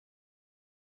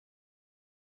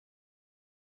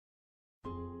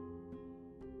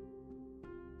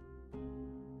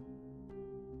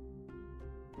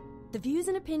The views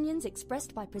and opinions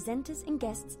expressed by presenters and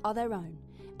guests are their own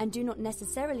and do not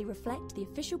necessarily reflect the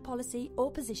official policy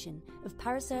or position of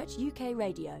Parasearch UK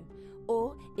Radio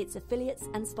or its affiliates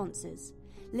and sponsors.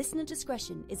 Listener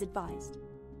discretion is advised.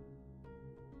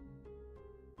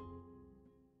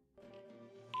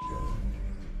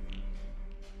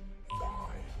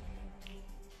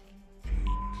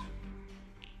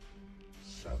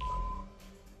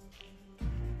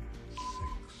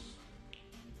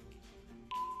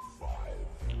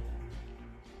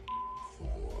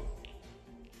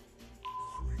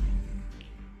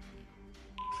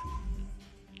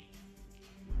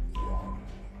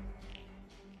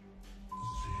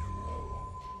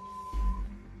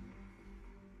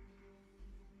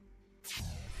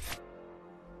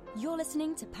 You're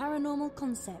listening to Paranormal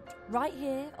Concept right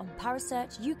here on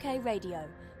Parasearch UK Radio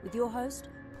with your host,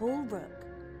 Paul Brook.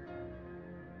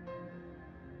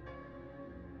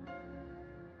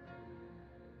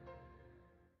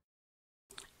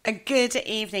 A good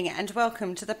evening and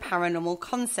welcome to the Paranormal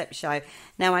Concept Show.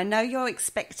 Now, I know you're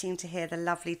expecting to hear the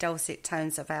lovely dulcet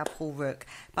tones of our Paul Rook,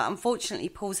 but unfortunately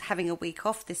Paul's having a week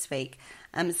off this week,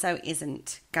 so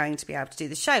isn't going to be able to do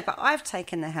the show. But I've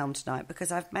taken the helm tonight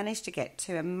because I've managed to get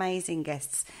two amazing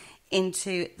guests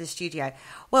into the studio.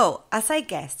 Well, I say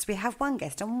guests, we have one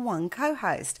guest and one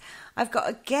co-host. I've got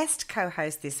a guest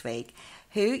co-host this week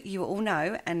who you all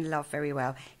know and love very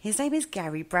well. His name is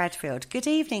Gary Bradfield. Good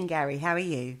evening, Gary. How are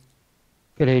you?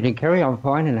 Good evening, Kerry. I'm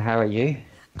fine, and how are you?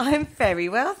 I'm very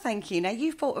well, thank you. Now,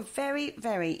 you've brought a very,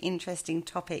 very interesting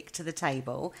topic to the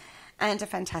table and a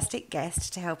fantastic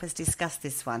guest to help us discuss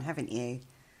this one, haven't you?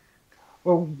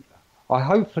 Well,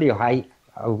 I'll put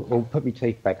my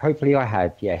teeth back. Hopefully I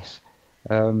have, yes.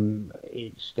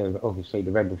 It's obviously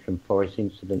the Rendlesham Forest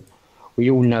Incident. We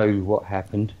all know what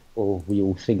happened, or we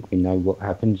all think we know what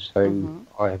happened,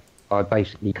 so I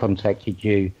basically contacted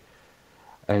you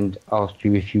and asked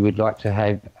you if you would like to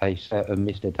have a certain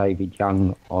Mr. David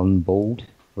Young on board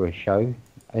for a show,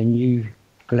 and you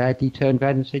gladly turned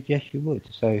around and said yes you would.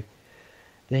 So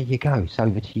there you go, it's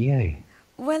over to you.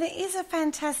 Well, it is a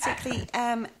fantastically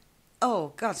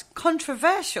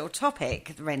controversial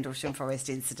topic, the Rendlesham Forest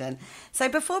Incident. So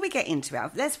before we get into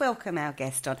it, let's welcome our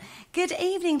guest on. Good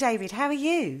evening, David. How are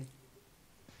you?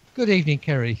 Good evening,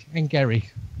 Kerry and Gary.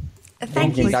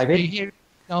 Thank you, David.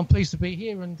 I'm pleased to be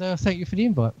here, and thank you for the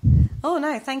invite. Oh,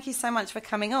 no, thank you so much for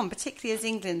coming on, particularly as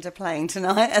England are playing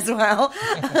tonight as well.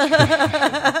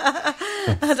 I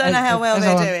don't know how well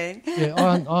they're doing. Yeah,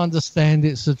 I understand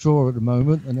it's a draw at the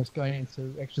moment, and it's going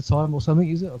into extra time or something,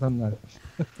 is it? I don't know.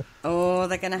 Oh,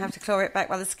 they're going to have to claw it back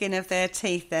by the skin of their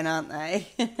teeth then, aren't they?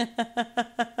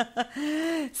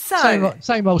 Same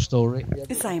old story.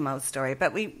 Same old story,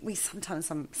 but we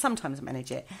sometimes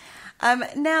manage it.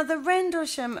 Now, the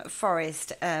Rendlesham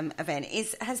Forest event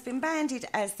has been bandied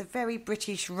as the very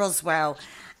British Roswell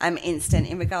incident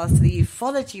in regards to the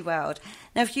ufology world.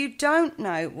 Now, if you don't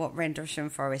know what Rendlesham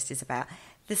Forest is about,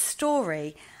 the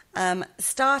story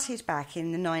started back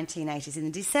in the 1980s, in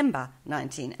the December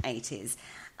 1980s.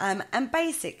 And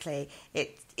basically,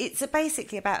 it's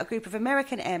basically about a group of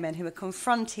American airmen who were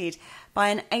confronted by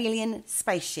an alien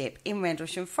spaceship in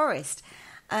Rendlesham Forest.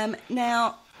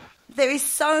 Now, there is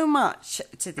so much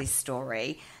to this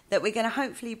story that we're going to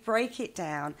hopefully break it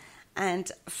down and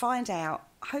find out,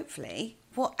 hopefully,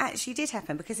 what actually did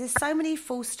happen, because there's so many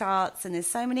false starts and there's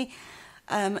so many...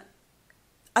 I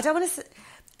don't want to...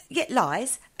 get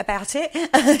lies about it,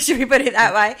 should we put it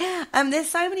that way? There's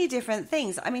so many different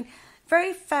things. I mean,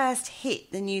 very first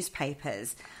hit the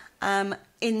newspapers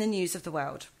in the news of the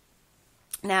world.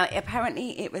 Now,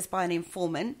 apparently it was by an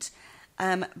informant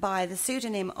by the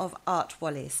pseudonym of Art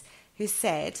Wallace, who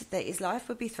said that his life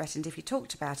would be threatened if he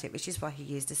talked about it, which is why he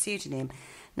used a pseudonym.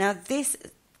 Now, this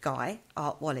guy,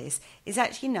 Art Wallace, is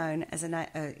actually known as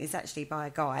is actually by a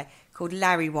guy called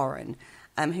Larry Warren,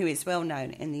 who is well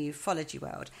known in the ufology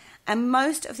world. And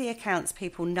most of the accounts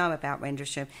people know about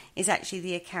Rendlesham is actually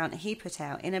the account he put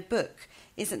out in a book.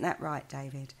 Isn't that right,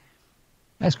 David?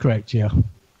 That's correct, yeah.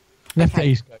 Left at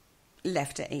Eastgate.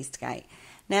 Left at Eastgate.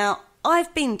 Now,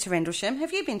 I've been to Rendlesham.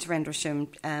 Have you been to Rendlesham,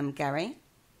 Gary?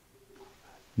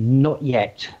 Not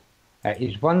yet.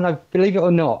 It's one, believe it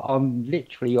or not, I'm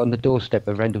literally on the doorstep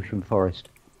of Rendlesham Forest,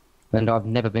 and I've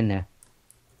never been there.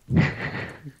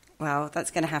 Well, that's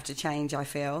going to have to change, I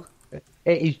feel.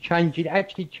 It is changing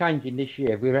this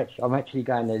year. I'm actually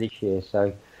going there this year,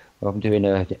 so I'm doing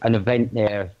an event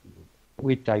there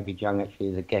with David Young,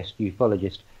 actually, as a guest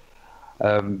ufologist.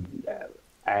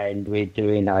 And we're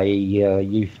doing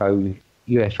a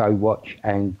UFO watch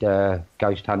and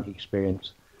ghost hunt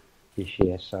experience this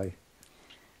year. So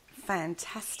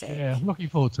Fantastic. Yeah, I'm looking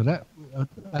forward to that.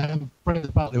 Brenda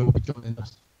Butler will be joining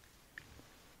us.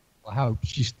 I hope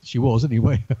she was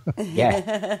anyway.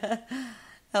 Yeah.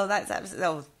 Oh, that's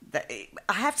absolutely.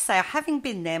 I have to say, having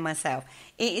been there myself,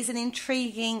 it is an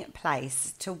intriguing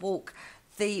place to walk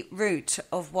the route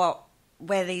of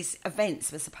where these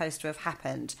events were supposed to have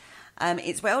happened.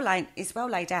 It's well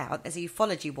laid out. There's a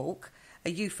ufology walk,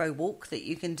 a UFO walk that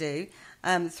you can do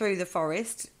through the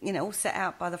forest, all set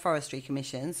out by the Forestry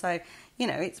Commission. So,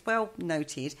 it's well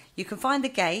noted. You can find the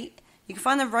gate, you can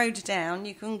find the road down,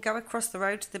 you can go across the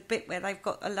road to the bit where they've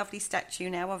got a lovely statue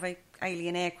now of an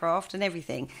alien aircraft and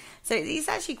everything. So it's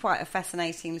actually quite a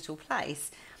fascinating little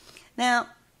place. Now,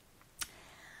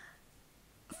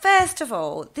 first of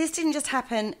all, this didn't just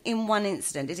happen in one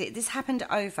incident, did it? This happened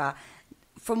over,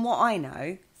 from what I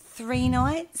know, 3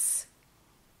 nights.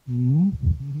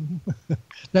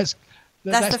 That's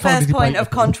the first point of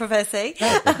controversy.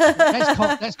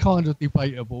 That's kind of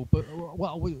debatable, but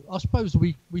I suppose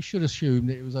we should assume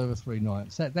that it was over 3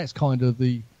 nights. That's kind of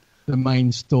the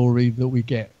main story that we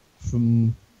get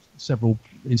from several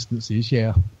instances.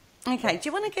 Yeah. Okay. Do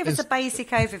you want to give us a basic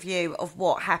overview of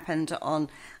what happened on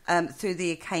through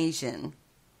the occasion?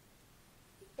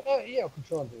 Yeah, I can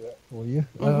try and do that for you.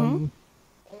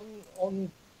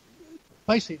 On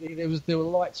basically, there were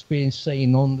lights being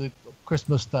seen on the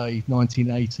Christmas Day,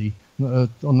 1980,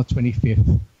 on the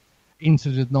 25th,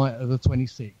 into the night of the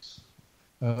 26th,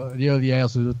 the early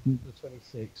hours of the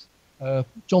 26th.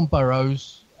 John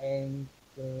Burroughs and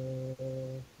who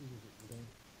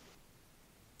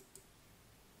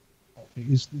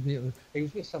was it? He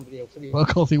was with somebody else. I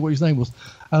can't think what his name was.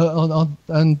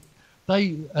 And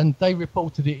they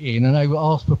reported it in, and they were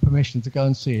asked for permission to go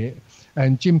and see it.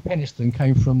 And Jim Penniston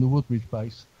came from the Woodbridge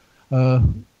base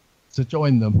to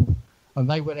join them, and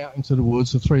they went out into the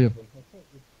woods, the 3 of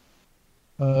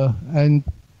them. And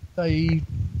they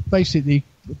basically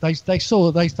they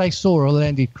saw a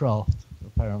landed craft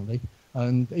apparently,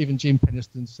 and even Jim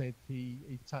Penniston said he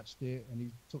touched it and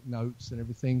he took notes and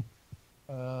everything.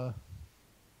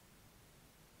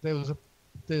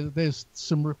 There's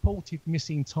some reported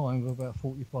missing time of about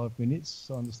 45 minutes,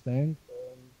 I understand.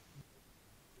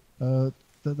 That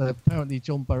apparently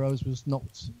John Burroughs was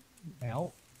knocked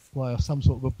out by some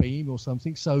sort of a beam or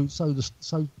something. So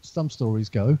some stories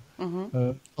go.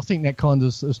 I think that kind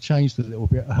of has changed a little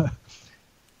bit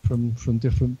from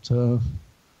different.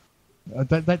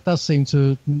 That does seem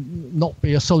to not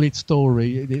be a solid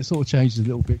story. It sort of changed a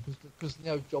little bit because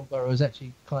John Burroughs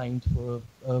actually claimed for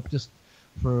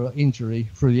an injury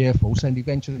through the Air Force and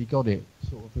eventually got it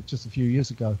sort of just a few years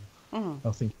ago.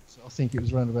 I think it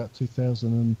was around about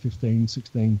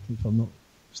 2015-16, if I'm not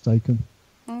mistaken.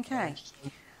 Okay.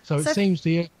 So it seems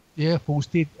the Air Force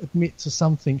did admit to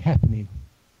something happening,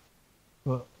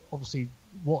 but obviously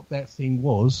what that thing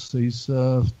was is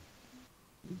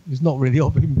not really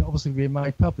obviously being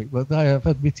made public. But they have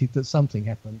admitted that something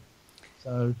happened.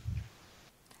 So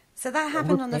that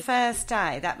happened on the first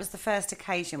day. That was the first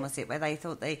occasion, was it, where they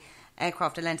thought the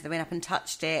aircraft had landed? They went up and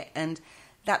touched it, and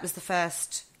that was the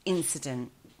first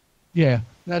incident. Yeah.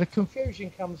 Now the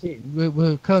confusion comes in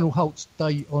with Colonel Holt's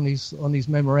date on his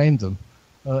memorandum.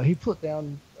 He put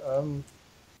down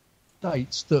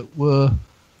dates that were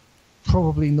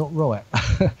probably not right,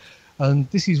 and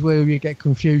this is where you get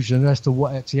confusion as to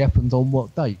what actually happened on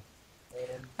what date.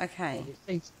 Okay.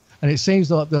 And it seems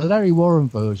like the Larry Warren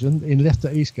version in Left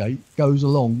at Eastgate goes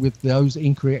along with those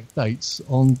incorrect dates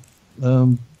on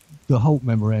the Holt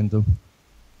memorandum.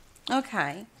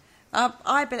 Okay.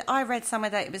 I read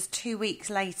somewhere that it was 2 weeks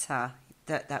later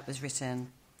that was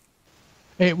written.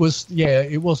 It was,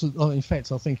 it wasn't. In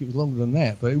fact, I think it was longer than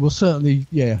that, but it was certainly,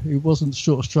 it wasn't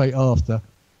straight after.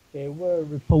 There was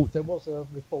a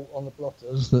report on the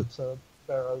blotters that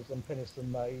Burroughs and Penniston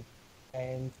made,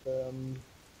 and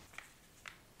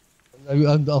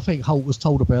I think Holt was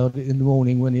told about it in the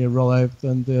morning when he arrived,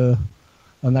 and they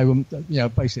were,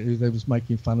 basically they was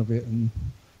making fun of it, and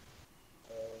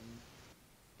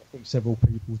I think several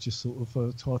people just sort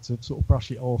of tried to sort of brush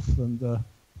it off, and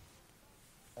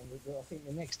I think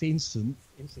the next incident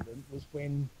was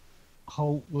when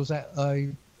Holt was at a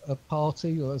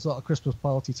party, or it was like a Christmas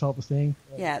party type of thing.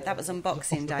 Yeah, that was on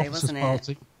Boxing Day, wasn't it?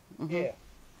 Party. Mm-hmm. Yeah,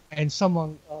 and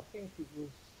someone, I think it was,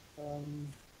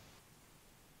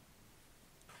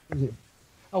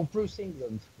 Bruce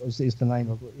England is the name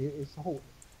of it. It's Holt.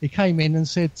 He came in and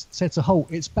said to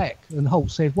Holt, "It's back," and Holt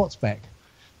said, "What's back?"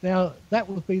 Now that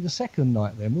would be the second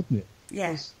night then, wouldn't it?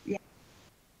 Yes. Yeah.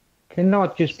 Can I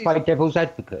just play devil's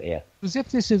advocate here? Because if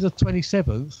this is the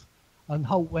 27th, and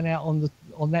Holt went out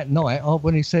on that night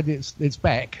when he said it's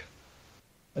back,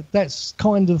 that's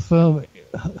kind of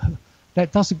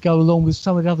that doesn't go along with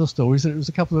some of the other stories that it was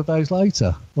a couple of days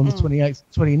later on the 28th,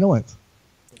 29th.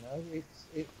 You know,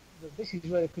 this is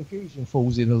where the confusion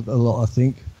falls in a lot, I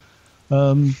think.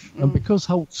 And because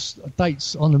Holt's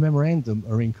dates on the memorandum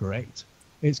are incorrect,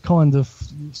 it's kind of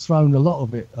thrown a lot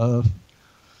of it up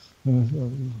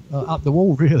the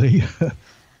wall, really.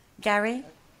 Gary?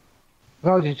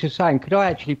 Well, I was just saying, could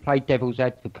I actually play devil's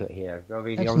advocate here? I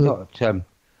mean, I'm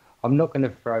not going to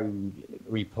throw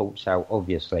reports out,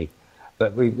 obviously,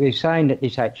 but we're saying that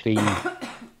this actually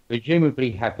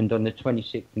presumably happened on the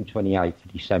 26th and 28th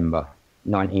of December,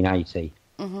 1980.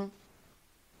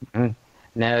 Mm-hmm.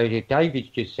 Now, David's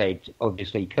just said,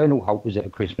 obviously, Colonel Holt was at a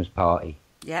Christmas party.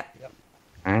 Yep.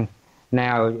 And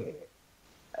now,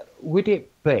 would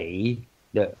it be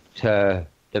that the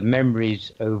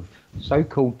memories of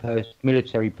so-called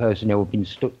military personnel have been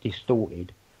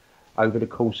distorted over the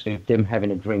course of them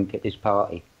having a drink at this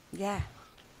party? Yeah.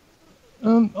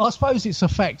 I suppose it's a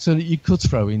factor that you could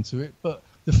throw into it, but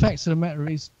the fact of the matter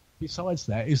is, besides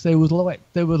that, is there were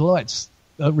lights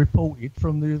reported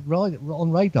from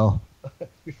on radar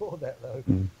before that, though.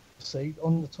 See,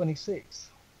 on the 26th.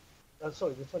 The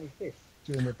 25th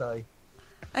during the day.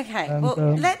 Okay. And, well,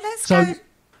 let's go.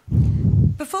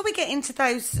 Before we get into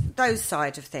those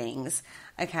side of things,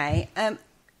 okay.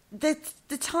 The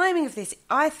timing of this,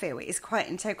 I feel, is quite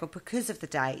integral because of the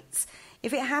dates.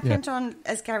 If it happened on,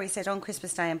 as Gary said, on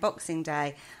Christmas Day and Boxing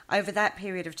Day, over that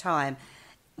period of time,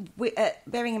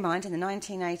 bearing in mind in the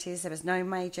 1980s there was no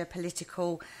major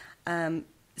political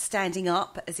standing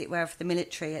up, as it were, for the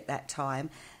military at that time.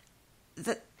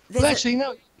 Actually,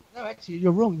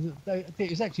 you're wrong. It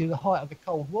was actually the height of the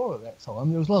Cold War at that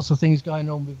time. There was lots of things going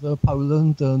on with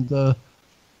Poland and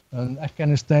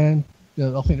Afghanistan.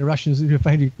 I think the Russians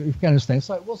invaded Afghanistan,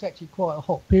 so it was actually quite a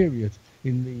hot period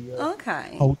in the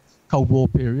Cold War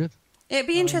period. It'd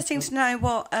be interesting to know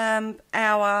what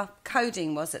our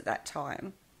coding was at that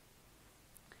time,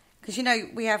 because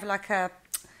we have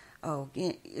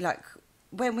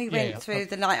when we went through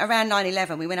the night around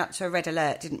 9/11, we went up to a red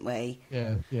alert, didn't we?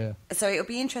 Yeah. So it'll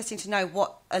be interesting to know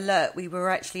what alert we were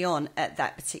actually on at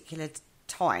that particular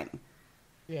time.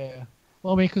 Yeah.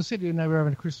 Well, I mean, considering they were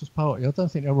having a Christmas party, I don't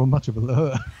think they were on much of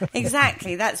alert.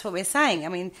 Exactly, that's what we're saying. I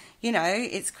mean,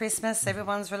 it's Christmas,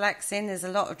 everyone's relaxing, there's a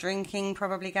lot of drinking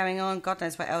probably going on, God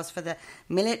knows what else for the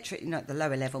military, not the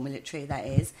lower level military, that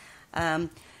is.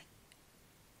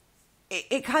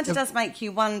 It kind of does make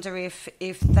you wonder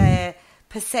if their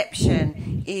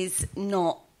perception is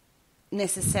not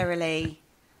necessarily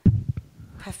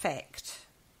perfect.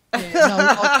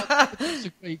 I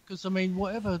disagree, because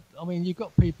you've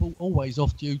got people always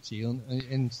off duty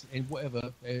in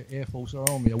whatever Air Force or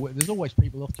Army, or there's always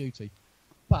people off duty,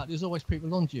 but there's always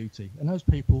people on duty, and those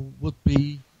people would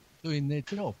be doing their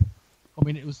job. I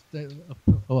mean,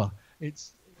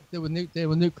 there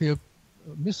were nuclear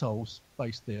missiles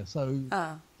based there, so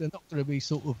they're not going to be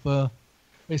sort of.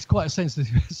 It's quite a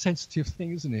sensitive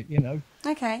thing, isn't it?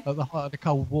 Okay. At the height of the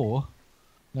Cold War.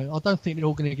 I don't think they're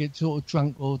all going to get sort of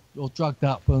drunk or drugged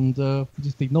up and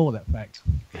just ignore that fact.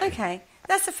 Okay,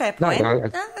 that's a fair point.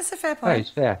 That's a fair point. No,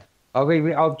 it's fair. I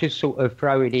mean, I'm just sort of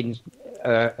throwing in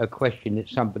a question that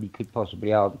somebody could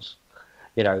possibly answer.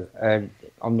 And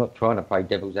I'm not trying to play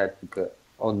devil's advocate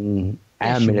on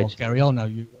our military. Gary, I know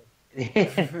you.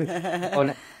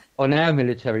 on our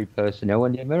military personnel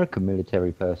and the American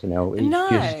military personnel.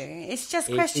 It's just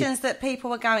questions that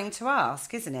people are going to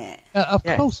ask, isn't it? Of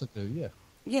course I do, yeah.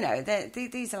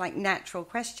 These are like natural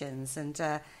questions, and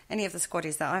any of the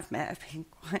squaddies that I've met have been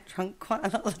quite drunk quite a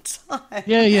lot of the time.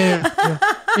 Yeah.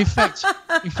 In fact,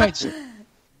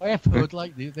 I have heard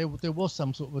lately there was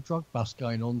some sort of a drug bust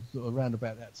going on around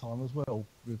about that time as well.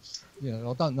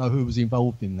 I don't know who was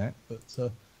involved in that,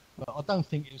 but I don't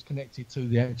think it was connected to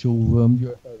the actual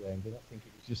UFO landing. I think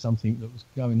it was just something that was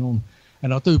going on.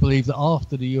 And I do believe that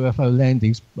after the UFO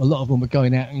landings, a lot of them were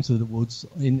going out into the woods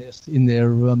in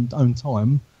their own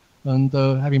time and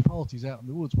having parties out in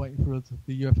the woods waiting for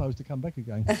the UFOs to come back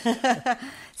again.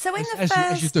 So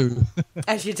as you do.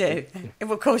 As you do.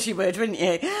 Well, of course you would, wouldn't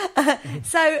you?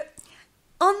 So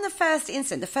on the first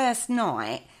incident, the first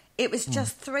night, it was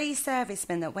just 3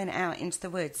 servicemen that went out into the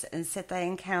woods and said they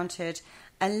encountered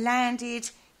a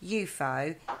landed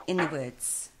UFO in the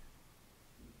woods.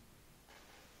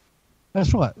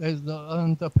 That's right.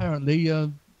 And apparently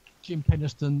Jim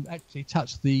Penniston actually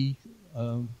touched the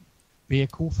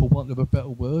vehicle, for want of a better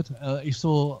word. He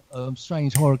saw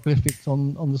strange hieroglyphics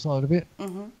on the side of it.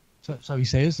 Mm-hmm. So he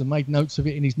says, and made notes of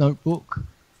it in his notebook.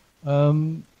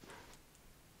 In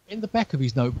the back of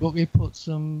his notebook, he put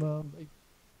some...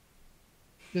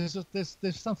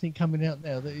 there's something coming out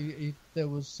now that there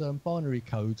was binary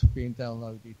code being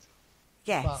downloaded.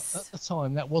 Yes. But at the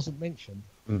time, that wasn't mentioned.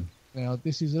 Now,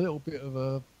 this is a little bit of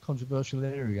a controversial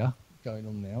area going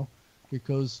on now,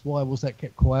 because why was that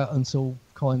kept quiet until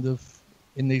kind of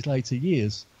in these later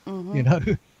years? You know,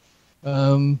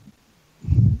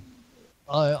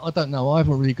 I don't know. I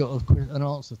haven't really got an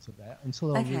answer to that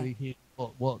until I really hear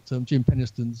what Jim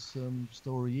Penniston's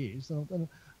story is. And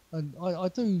I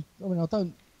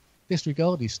don't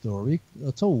disregard his story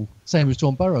at all. Same as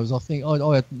John Burroughs. I think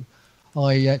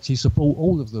I actually support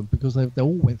all of them because they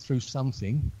all went through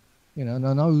something. You know, and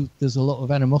I know there's a lot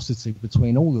of animosity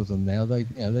between all of them now. They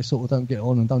sort of don't get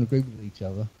on and don't agree with each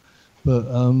other. But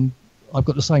I've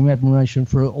got the same admiration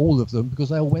for all of them because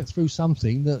they all went through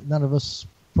something that none of us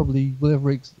probably will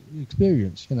ever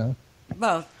experience, you know.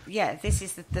 Well, yeah, this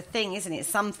is the thing, isn't it?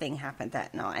 Something happened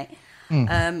that night,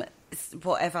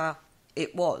 whatever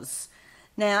it was.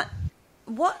 Now,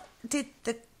 what did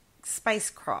the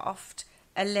spacecraft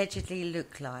allegedly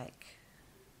look like?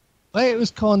 Well, it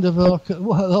was kind of like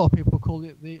what a lot of people call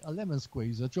it a lemon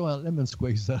squeezer, a giant lemon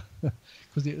squeezer,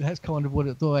 because that's kind of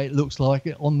the way it looks like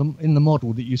in the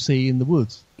model that you see in the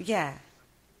woods. Yeah.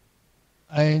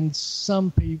 And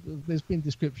some people, there's been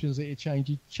descriptions that it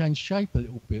changed shape a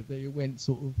little bit, that it went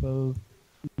sort of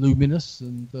luminous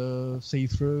and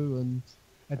see-through and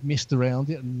had mist around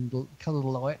it and coloured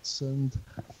lights. And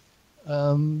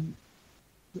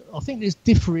I think there's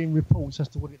differing reports as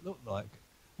to what it looked like.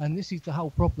 And this is the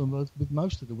whole problem with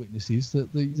most of the witnesses,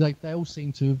 that they all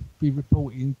seem to be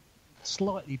reporting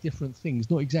slightly different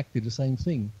things, not exactly the same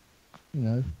thing. You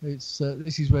know, it's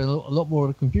this is where a lot more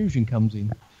of the confusion comes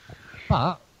in.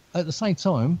 But at the same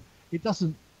time, it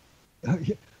doesn't.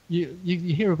 You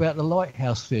hear about the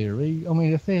lighthouse theory. I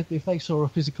mean, if they saw a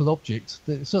physical object,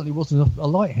 it certainly wasn't a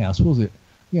lighthouse, was it?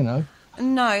 You know.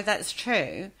 No, that's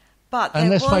true. But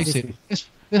let's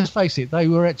face it, they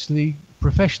were actually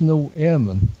professional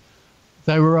airmen.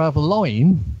 They were either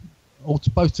lying or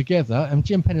both together, and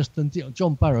Jim Penniston and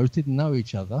John Burroughs didn't know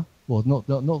each other. Well, not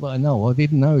that I know of. They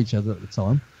didn't know each other at the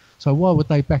time. So why would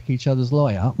they back each other's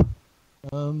lie up?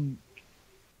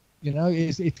 You know,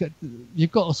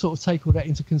 you've got to sort of take all that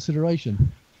into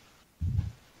consideration.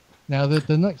 Now,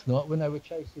 the next night, when they were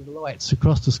chasing lights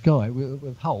across the sky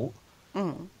with Holt,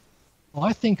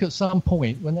 I think at some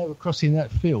point when they were crossing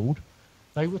that field,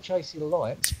 they were chasing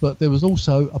lights, but there was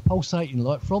also a pulsating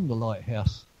light from the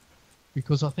lighthouse,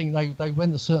 because I think they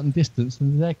went a certain distance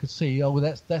and they could see,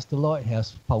 that's the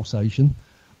lighthouse pulsation,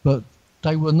 but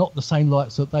they were not the same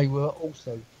lights that they were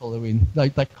also following. They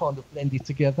kind of blended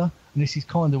together, and this is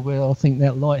kind of where I think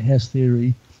that lighthouse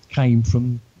theory came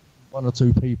from one or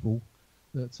two people,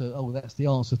 that, that's the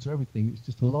answer to everything, it's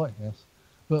just a lighthouse.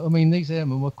 But, I mean, these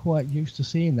airmen were quite used to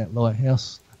seeing that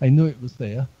lighthouse. They knew it was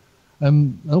there.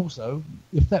 And also,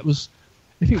 if it was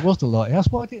the lighthouse,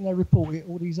 why didn't they report it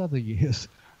all these other years?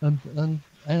 And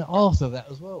after that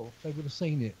as well, they would have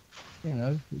seen it, you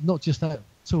know, not just that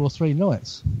 2 or 3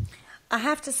 nights. I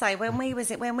have to say, when we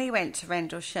went to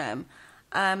Rendlesham,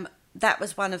 that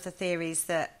was one of the theories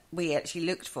that we actually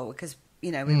looked for, because,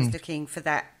 you know, we was looking for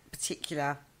that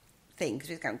particular thing, because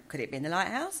we was going, could it be in the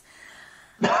lighthouse?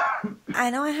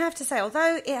 And I have to say,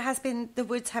 although the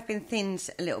woods have been thinned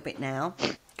a little bit now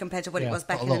compared to what it was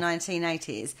back in the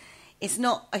 1980s, it's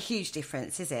not a huge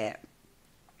difference, is it?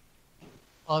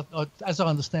 As I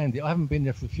understand it, I haven't been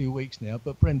there for a few weeks now,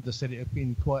 but Brenda said it had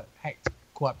been quite hacked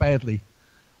quite badly.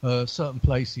 Certain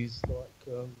places,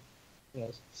 like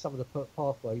some of the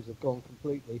pathways have gone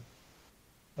completely.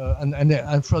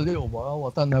 And for a little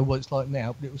while, I don't know what it's like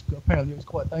now, but apparently it was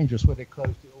quite dangerous where they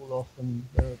closed it all off, and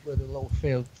where there were a lot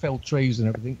of felled trees and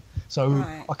everything. So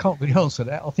right. I can't really answer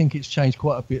that. I think it's changed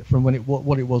quite a bit from what it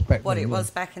was back then. What it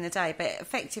was back in the day, but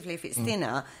effectively, if it's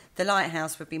thinner, the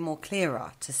lighthouse would be more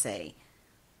clearer to see.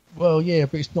 Well, yeah,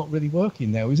 but it's not really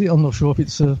working now, is it? I'm not sure if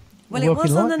it's a. Well, it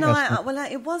was on the night. Well,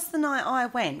 it was the night I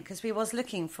went, because we was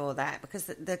looking for that, because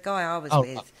the guy I was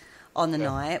with on the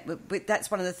night, that's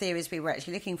one of the theories we were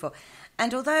actually looking for.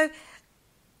 And although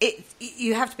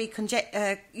you have to be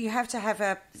you have to have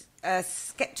a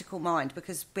sceptical mind,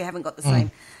 because we haven't got the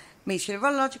same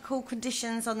meteorological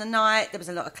conditions on the night. There was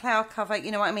a lot of cloud cover.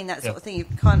 You know what I mean? That sort of thing. You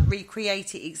can't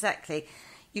recreate it exactly.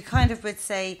 You kind of would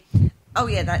say, "Oh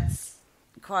yeah, that's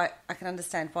quite." I can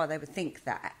understand why they would think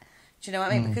that. Do you know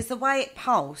what I mean? Because the way it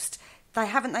pulsed,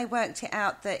 they worked it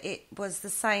out that it was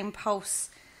the same pulse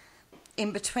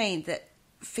in between that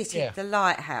fitted the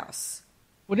lighthouse.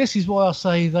 Well, this is why I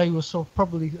say they were sort of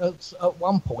probably at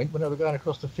one point when they were going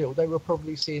across the field, they were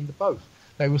probably seeing the both.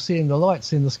 they were seeing the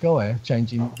lights in the sky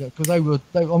changing because they were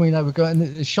going.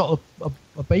 It shot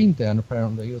a beam down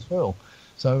apparently as well.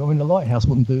 So I mean, the lighthouse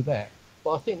wouldn't do that.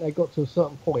 But I think they got to a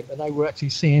certain point and they were actually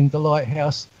seeing the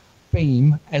lighthouse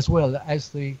beam as well as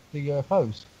the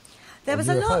UFOs. There was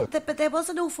a lot, but there was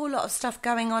an awful lot of stuff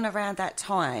going on around that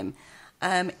time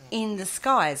in the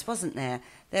skies, wasn't there?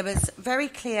 There was very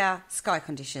clear sky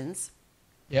conditions.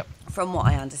 Yep. From what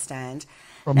I understand.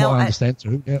 From what I understand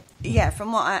too. Yep. Yeah.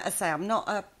 From what I say, I'm not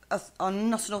I'm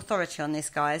not an authority on this,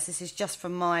 guys. This is just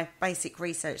from my basic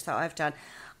research that I've done.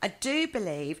 I do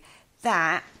believe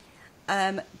that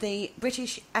the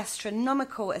British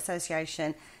Astronomical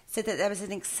Association said that there was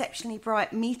an exceptionally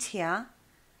bright meteor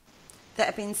that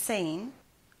had been seen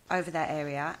over that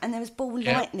area, and there was ball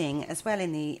lightning as well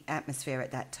in the atmosphere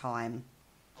at that time.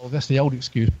 Oh, that's the old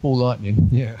excuse, ball lightning.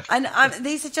 Yeah. And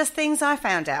these are just things I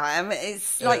found out.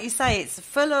 It's like you say, it's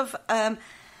full of,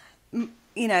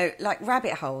 like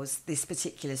rabbit holes. This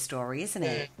particular story, isn't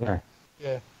it? Yeah.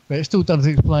 Yeah. But it still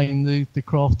doesn't explain the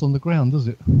craft on the ground, does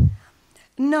it?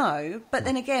 No, but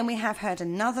then again, we have heard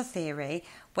another theory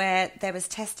where there was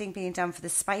testing being done for the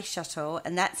space shuttle,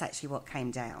 and that's actually what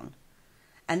came down.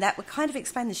 And that would kind of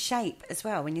explain the shape as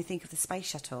well when you think of the space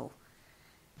shuttle.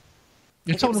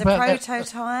 You're if it was talking about a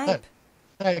prototype.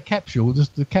 That capsule,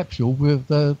 just the capsule with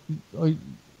the... I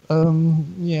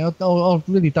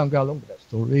really don't go along with that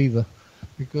story either.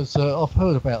 Because I've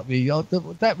heard about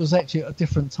that was actually at a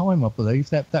different time, I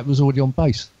believe. That was already on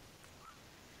base.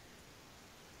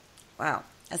 Wow.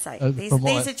 I say,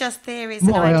 these are just theories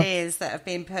and ideas that have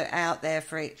been put out there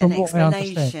for an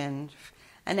explanation.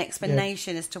 An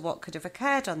explanation as to what could have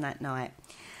occurred on that night.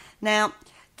 Now,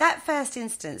 that first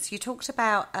instance, you talked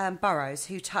about Burroughs,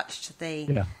 who touched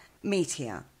the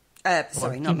meteor.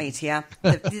 Not meteor,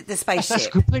 the spaceship. That's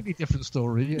a completely different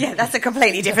story. Yeah, that's a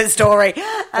completely different story.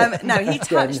 No, he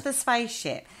touched the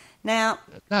spaceship. Now,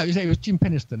 no, it was Jim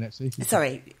Penniston, actually.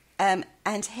 Sorry. And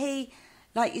he,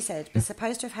 like you said, was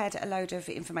supposed to have had a load of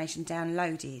information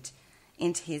downloaded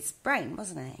into his brain,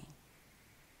 wasn't he?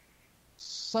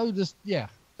 So that's right.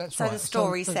 So the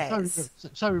story says.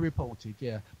 So he reported,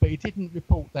 yeah. But he didn't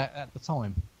report that at the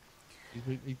time.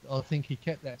 I think he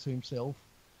kept that to himself.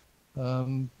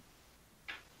 And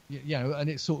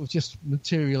it's sort of just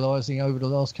materialising over the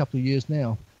last couple of years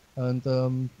now. And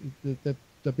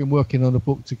they've been working on a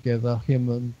book together, him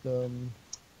and... I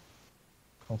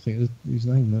can't think of his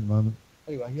name at the moment.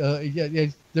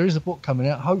 Anyway, there is a book coming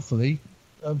out, hopefully,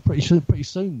 pretty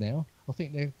soon now. I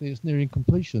think it's nearing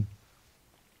completion.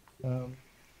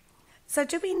 So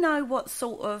do we know what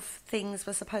sort of things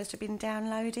were supposed to have been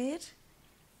downloaded?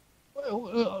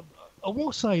 Well, I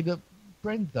will say that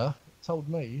Brenda told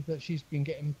me that she's been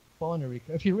getting binary...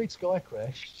 If you read Sky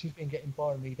Crash, she's been getting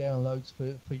binary downloads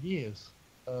for years.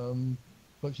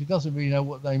 But she doesn't really know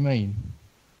what they mean.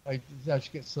 She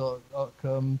gets a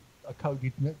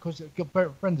coded... Because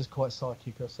Brenda's quite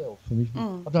psychic herself. And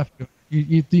I don't know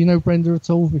if do you know Brenda at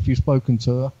all, if you've spoken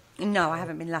to her? No, I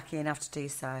haven't been lucky enough to do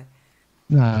so.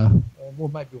 No. Well,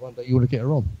 maybe one day you want to get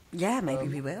her on. Yeah, maybe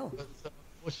we will.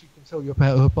 But she can tell you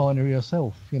about her binary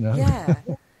herself, Yeah.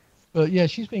 But yeah,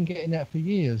 she's been getting that for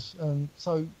years.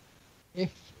 So I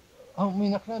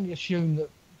can only assume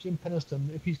that Jim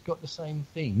Penniston, if he's got the same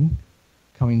thing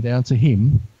coming down to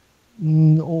him,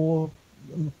 or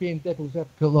being devil's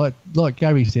advocate, like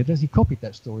Gary said, has he copied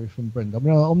that story from Brenda? I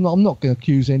mean, I'm not going to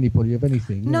accuse anybody of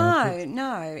anything.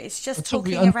 No, it's just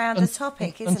talking around the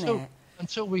topic, isn't it?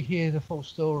 Until we hear the full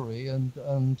story and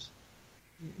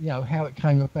how it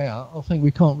came about, I think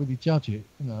we can't really judge it.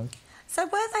 So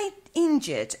were they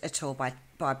injured at all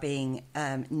by being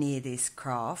near this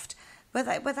craft?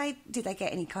 Did they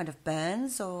get any kind of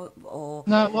burns or?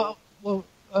 No,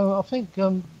 I think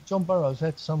John Burroughs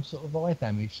had some sort of eye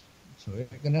damage to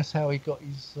it, and that's how he got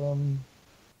his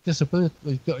disability.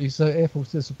 He got his Air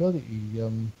Force disability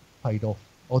paid off.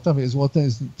 I don't think it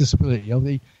was disability. I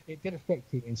mean, it did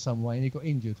affect him in some way, and he got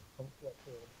injured. I'm not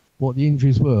sure what the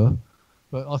injuries were,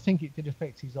 but I think it did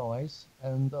affect his eyes.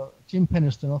 And Jim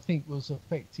Penniston, I think, was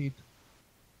affected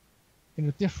in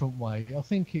a different way. I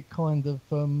think it kind of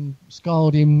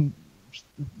scarred him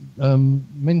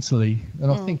mentally,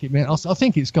 and I think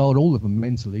it scarred all of them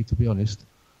mentally, to be honest.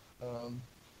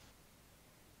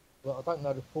 But I don't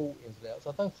know the full ins and outs.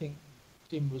 I don't think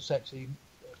Jim was actually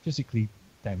physically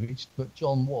damaged, but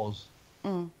John was.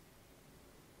 But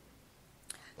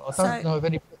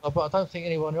I don't think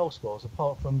anyone else was,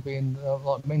 apart from being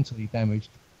mentally damaged.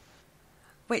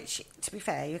 Which, to be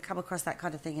fair, you come across that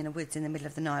kind of thing in the woods in the middle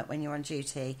of the night when you're on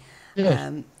duty.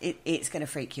 Yes. It's going to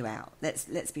freak you out.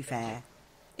 Let's be fair.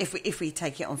 If we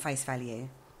take it on face value.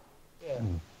 Yeah.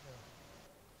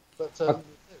 But there's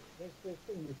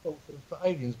been reports of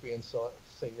aliens being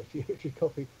seen. If you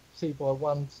see by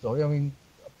one story, I mean,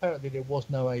 apparently there was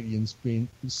no aliens being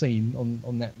seen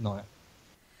on that night.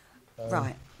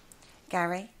 Right.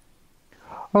 Gary?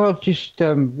 Well, just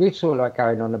we're sort of like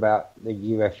going on about the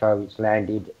UFO. It's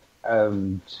landed,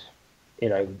 and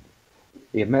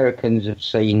the Americans have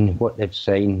seen what they've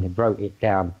seen. They wrote it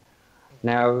down.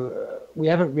 Now we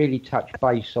haven't really touched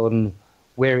base on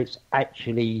where it's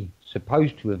actually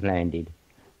supposed to have landed.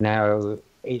 Now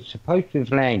it's supposed to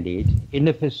have landed in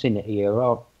the vicinity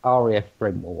of RAF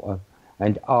Brentwater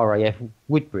and RAF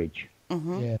Woodbridge.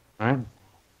 Mm-hmm. Yeah. Right?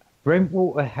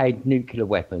 Brentwater had nuclear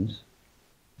weapons.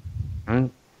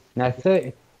 Right? Now,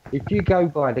 if you go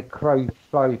by the Crow,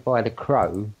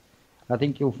 I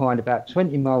think you'll find about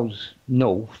 20 miles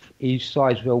north is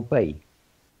Sizewell B,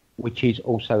 which is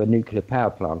also a nuclear power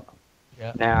plant.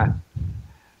 Yeah. Now,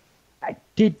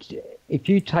 if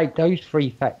you take those three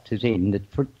factors in, the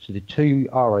two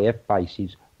RAF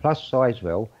bases plus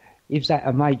Sizewell, is that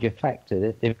a major factor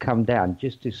that they've come down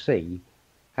just to see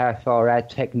how far our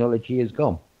technology has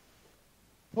gone?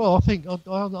 Well,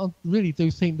 I really do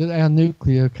think that our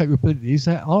nuclear capabilities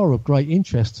are of great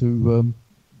interest to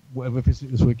whatever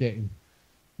visitors we're getting.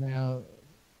 Now,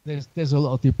 there's a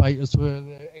lot of debate as to whether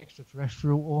they're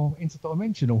extraterrestrial or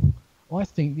interdimensional. I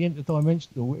think the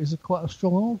interdimensional is quite a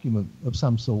strong argument of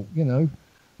some sort,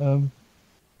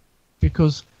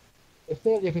 because if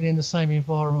they're living in the same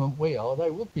environment we are,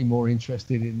 they would be more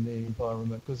interested in the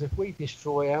environment, because if we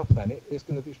destroy our planet, it's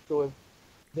going to destroy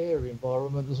their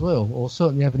environment as well, or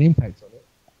certainly have an impact on it.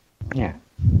 Yeah.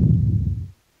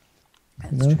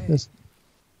 That's true.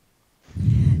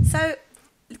 So,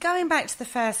 going back to the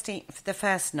first night,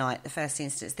 the first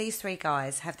instance, these three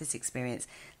guys have this experience.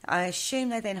 I assume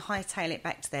they then hightail it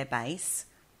back to their base.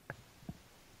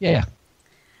 Yeah.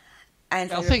 And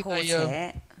they report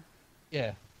it.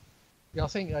 Yeah. Yeah, I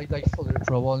think they followed it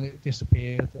for a while and it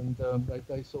disappeared, and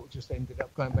they sort of just ended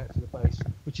up going back to the base,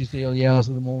 which is the early hours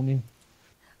of the morning.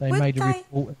 They made a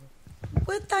report.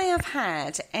 Would they have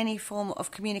had any form of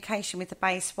communication with the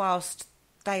base whilst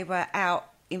they were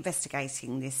out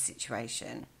investigating this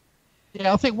situation?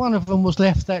 Yeah, I think one of them was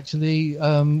left actually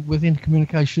within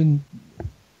communication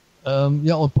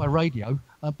by radio,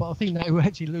 but I think they were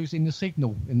actually losing the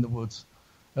signal in the woods.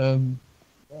 I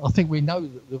think we know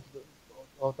that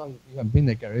you haven't been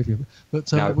there, Gary, have you?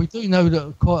 But No. We do know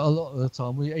that quite a lot of the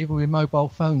time, even with mobile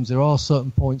phones, there are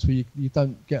certain points where you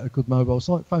don't get a good mobile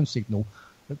phone signal.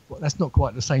 That's not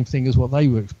quite the same thing as what they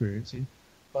were experiencing,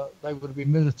 but they would have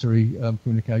been military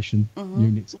communication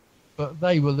units. But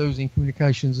they were losing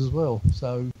communications as well.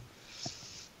 So,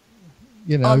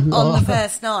 on the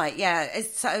first night, yeah.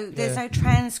 So there's no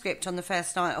transcript on the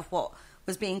first night of what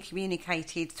was being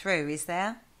communicated through, is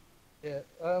there? Yeah.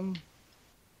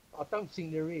 I don't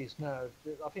think there is, no.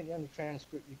 I think the only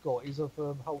transcript you've got is of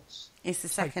Holt's... It's the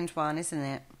second one, isn't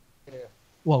it? Yeah.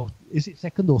 Well, is it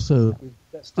second or third?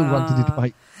 That's still one to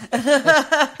debate.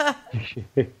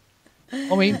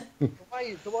 I mean,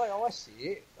 the way I see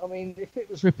it, I mean, if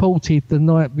it was reported the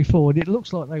night before, it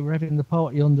looks like they were having the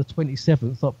party on the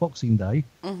 27th, like Boxing Day.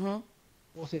 Mm-hmm.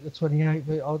 Was it the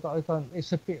 28th? I don't.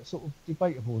 It's a bit sort of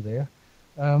debatable there.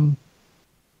 The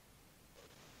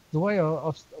way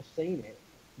I've seen it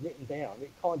written down,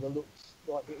 it kind of looks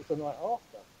like it was the night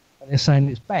after, and they're saying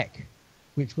it's back,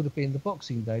 which would have been the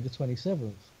Boxing Day, the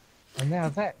 27th, and now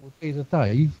that would be the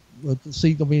day.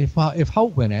 See, I mean, if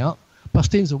Holt went out,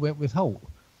 Bustinza went with Holt,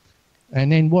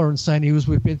 and then Warren's saying he was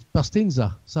with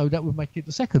Bustinza, so that would make it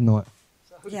the second night.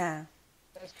 So yeah,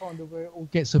 that's kind of where it all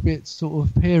gets a bit sort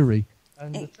of hairy.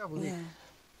 And the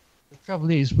trouble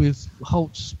is with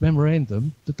Holt's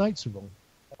memorandum, the dates are wrong,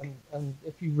 and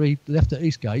if you read Left at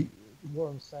Eastgate,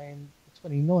 Warren's saying the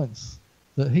 29th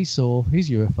that he saw his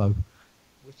UFO,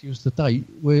 which was the date,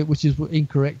 which is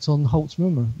incorrect on Holt's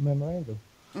memorandum.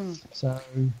 So,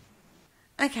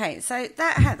 okay, so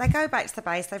that they go back to the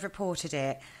base. They've reported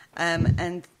it,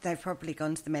 and they've probably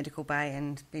gone to the medical bay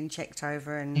and been checked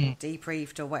over and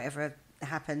debriefed or whatever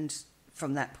happened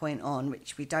from that point on,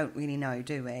 which we don't really know,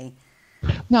 do we?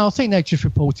 No, I think they just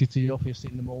reported to the office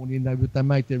in the morning. They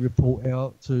made their report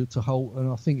out to Holt,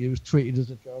 and I think it was treated as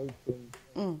a joke.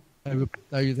 And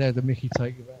they had the Mickey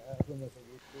take about it,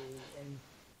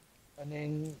 and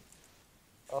then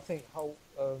I think Holt,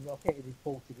 I think he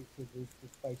reported it to the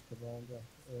space commander,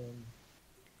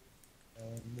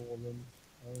 Moreland,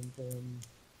 and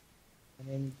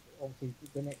then obviously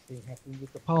the next thing happened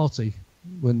with the party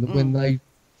when they.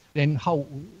 Then Holt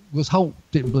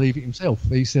didn't believe it himself.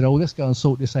 He said, "Oh, let's go and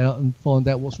sort this out and find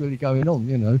out what's really going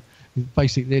on."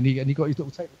 Basically, and he got his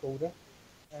little tape recorder,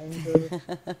 and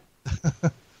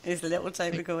His little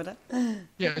tape recorder.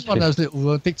 Yeah, it's one of those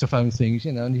little dictaphone things,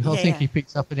 and I think he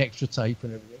picked up an extra tape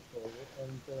and everything for it,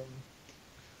 and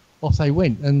off they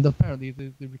went. And apparently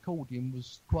the recording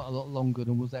was quite a lot longer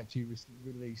than was actually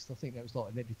released. I think that was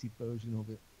like an edited version of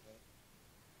it.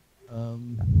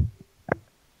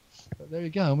 But there you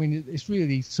go. I mean, it's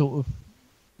really sort of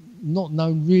not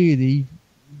known really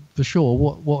for sure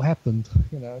what happened,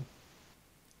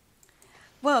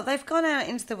 Well, they've gone out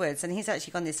into the woods, and he's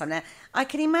actually gone this time. Now, I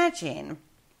can imagine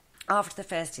after the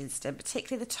first incident,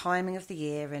 particularly the timing of the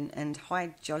year and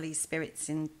high jolly spirits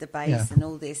in the base and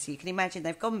all this, you can imagine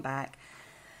they've gone back.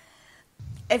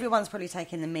 Everyone's probably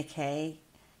taking the mickey,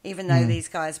 even though these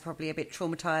guys are probably a bit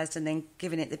traumatised, and then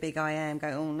giving it the big I am,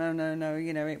 going, oh, no,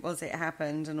 it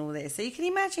happened and all this. So you can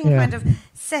imagine kind of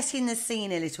setting the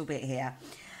scene a little bit here.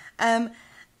 And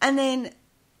then...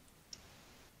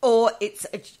 Or it's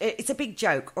a big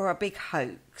joke or a big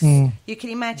hoax. You can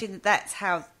imagine that's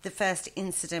how the first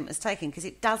incident was taken, because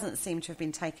it doesn't seem to have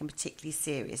been taken particularly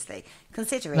seriously,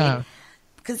 considering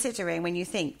when you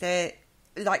think that,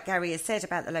 like Gary has said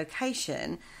about the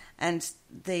location and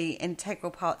the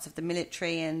integral parts of the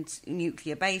military and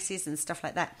nuclear bases and stuff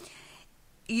like that,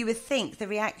 you would think the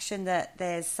reaction that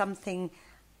there's something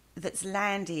that's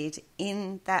landed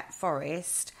in that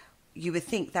forest, you would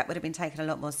think that would have been taken a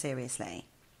lot more seriously.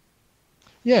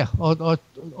 Yeah, I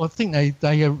think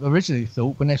they originally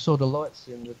thought, when they saw the lights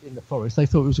in the forest, they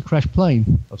thought it was a crashed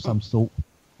plane of some sort,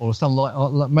 or some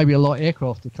maybe a light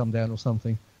aircraft had come down or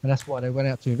something, and that's why they went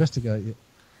out to investigate it.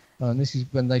 And this is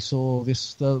when they saw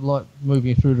this light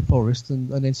moving through the forest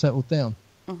and then settled down.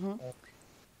 Mm-hmm.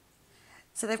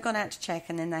 So they've gone out to check,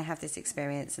 and then they have this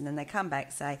experience, and then they come back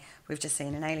and say, we've just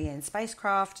seen an alien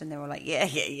spacecraft, and they're all like,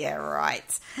 yeah,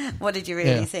 right. What did you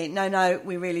really see? No,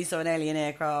 we really saw an alien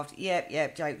aircraft.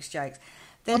 Yep, jokes. Then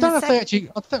I don't know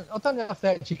if they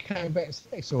actually came back and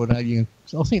said they saw an alien.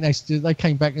 I think they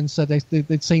came back and said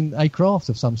they'd seen a craft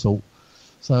of some sort.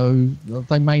 So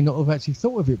they may not have actually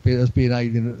thought of it as being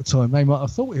alien at the time. They might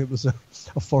have thought it was a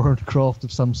foreign craft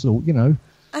of some sort,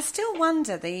 I still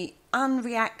wonder the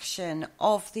unreaction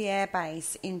of the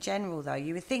airbase in general, though.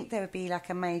 You would think there would be like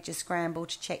a major scramble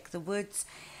to check the woods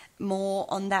more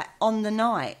on the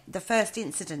night, the first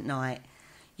incident night.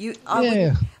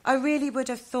 I really would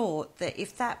have thought that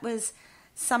if that was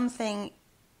something,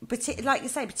 like you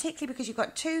say, particularly because you've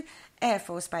got 2 Air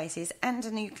Force bases and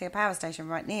a nuclear power station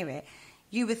right near it,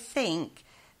 you would think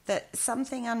that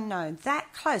something unknown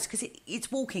that close, because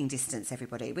it's walking distance,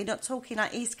 everybody. We're not talking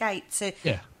like Eastgate to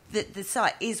the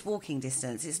site is walking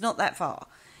distance. It's not that far.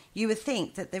 You would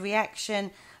think that the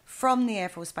reaction from the Air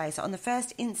Force Base on the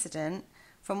first incident,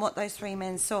 from what those 3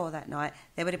 men saw that night,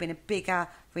 there would have been a bigger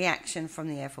reaction from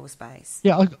the Air Force Base.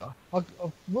 Yeah, I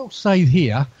will say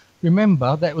here,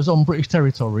 remember that was on British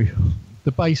territory.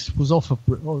 The base was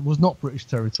was not British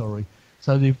territory.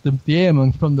 So the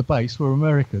airmen from the base were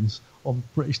Americans on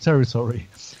British territory.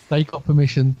 They got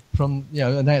permission from,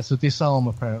 and that's to disarm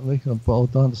apparently. But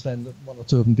I understand that 1 or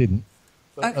 2 of them didn't.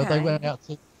 But they went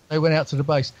out to the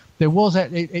base. There was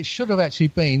it should have actually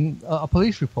been a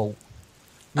police report.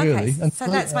 Really. Okay, so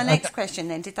that's my next question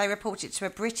then. Did they report it to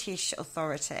a British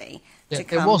authority to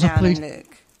come down and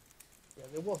look? Yeah,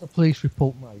 there was a police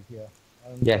report made. Yeah.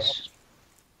 Yes.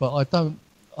 But I don't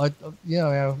like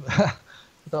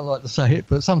to say it,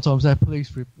 but sometimes their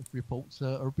police reports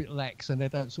are a bit lax, and they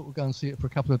don't sort of go and see it for a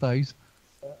couple of days.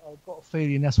 I've got a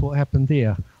feeling that's what happened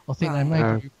here. I think they made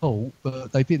a report,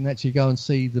 but they didn't actually go and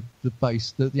see the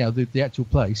base, the actual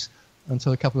place,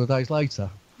 until a couple of days later.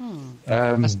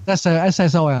 That's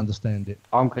as I understand it.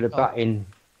 I'm going to butt in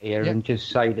here and just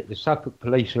say that the Suffolk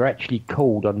police were actually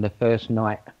called on the first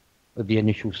night of the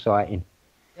initial sighting.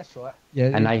 That's right.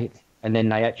 Yeah. And then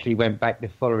they actually went back the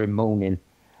following morning.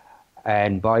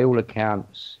 And by all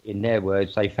accounts, in their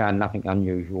words, they found nothing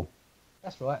unusual.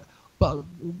 That's right. But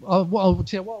what I was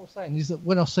saying is that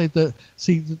when I said that,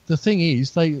 the thing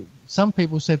is, some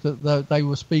people said that they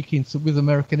were speaking with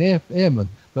American airmen,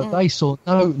 but they saw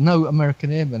no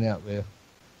American airmen out there.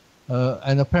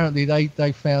 And apparently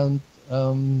they found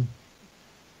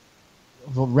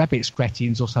rabbit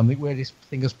scratchings or something where this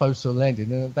thing was supposed to have landed,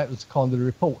 and that was kind of the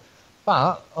report.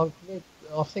 But I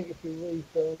think if you read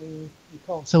You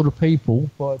Can't Tell the People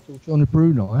by John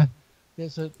Brunei,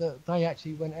 they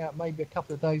actually went out maybe a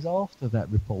couple of days after that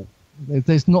report.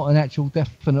 There's not an actual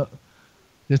definite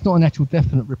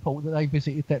report that they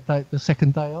visited that day, the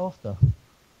second day after.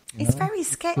 It's very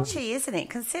sketchy, isn't it?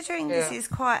 Considering this is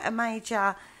quite a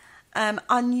major,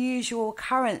 unusual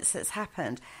occurrence that's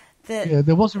happened.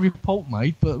 There was a report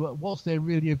made, but was there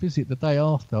really a visit the day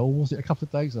after, or was it a couple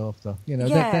of days after?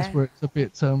 That's where it's a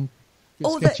bit.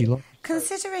 sketchy.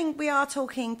 Considering we are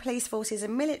talking police forces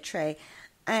and military,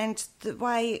 and the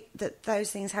way that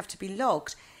those things have to be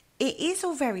logged, it is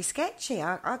all very sketchy.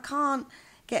 I can't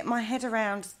get my head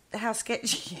around how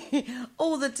sketchy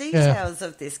all the details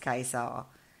of this case are.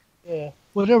 Yeah.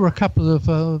 Well, there were a couple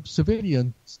of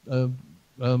civilian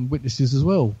witnesses as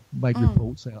well, made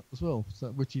reports out as well, so,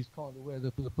 which is kind of where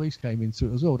the police came into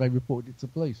it as well. They reported it to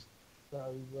police.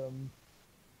 So,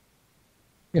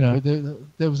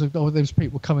 there was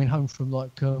people coming home from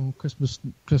like Christmas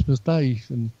Day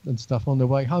and stuff on their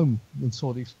way home and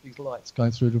saw these lights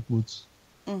going through the woods.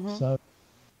 Mm-hmm. So,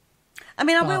 I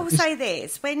mean, I will say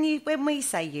this: when we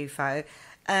say UFO,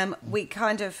 we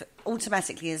kind of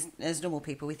automatically, as normal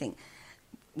people,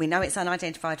 we know it's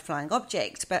unidentified flying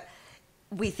object, but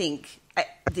we think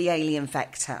the alien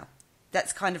factor.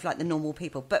 That's kind of like the normal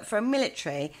people. But for a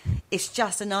military, it's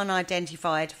just an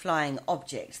unidentified flying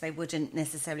object. They wouldn't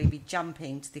necessarily be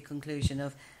jumping to the conclusion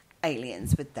of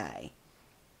aliens, would they?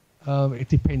 It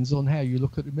depends on how you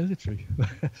look at the military.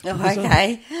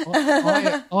 Okay.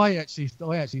 I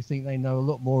actually think they know a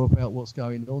lot more about what's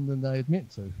going on than they admit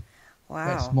to. Wow.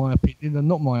 That's my opinion, and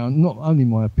not only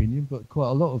my opinion, but quite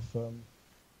a lot of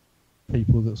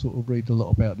people that sort of read a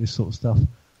lot about this sort of stuff.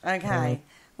 Okay.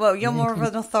 Well, you're more of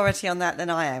an authority on that than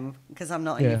I am, because I'm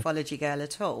not a ufology girl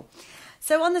at all.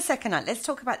 So on the second night, let's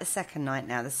talk about the second night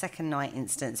now, the second night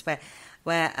instance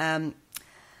where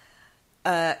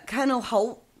Colonel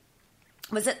Holt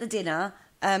was at the dinner,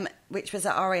 which was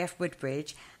at RAF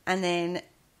Woodbridge, and then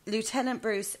Lieutenant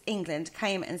Bruce England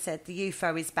came and said the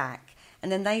UFO is back.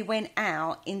 And then they went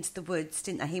out into the woods,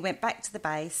 didn't they? He went back to the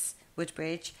base,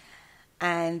 Woodbridge,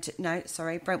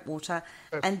 Brentwater,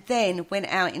 and then went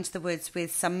out into the woods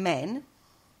with some men.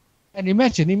 And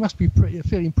imagine he must be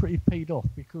feeling pretty peed off,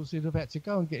 because he had to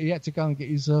go and get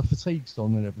his fatigues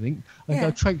on and everything, and go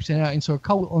traipsing out into a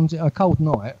cold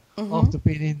night after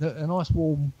being in a nice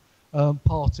warm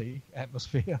party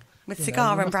atmosphere with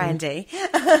cigar and brandy.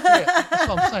 That's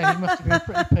what I'm saying. He must have been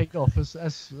pretty peed off,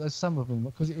 as some of them,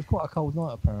 because it was quite a cold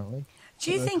night apparently.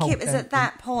 Do you think it was at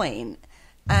that point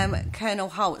Colonel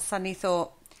Holt suddenly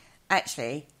thought,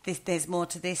 actually, there's more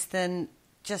to this than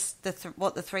just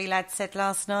what the three lads said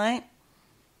last night?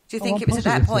 Do you think it was at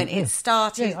that point it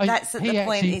started? That's at the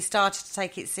point he started to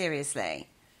take it seriously.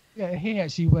 Yeah, he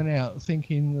actually went out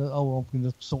thinking, I'm going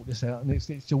to sort this out, and it's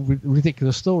a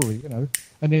ridiculous story,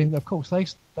 And then, of course, they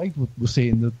were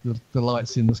seeing the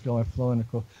lights in the sky flying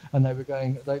across, and they were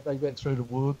going. They went through the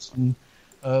woods, and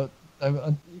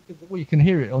you can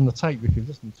hear it on the tape if you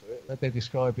listen to it. They're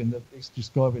describing the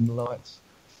lights,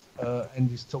 and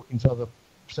he's talking to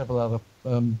several other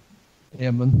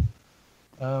airmen.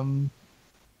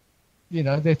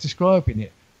 They're describing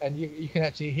it, and you can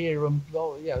actually hear them.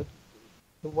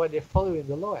 The way they're following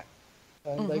the light,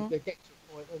 and they get to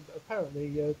a point, and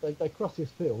apparently they cross this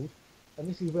field, and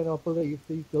this is when I believe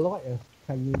the lighter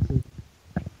came into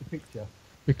the picture,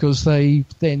 because they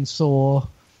then saw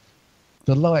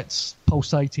the lights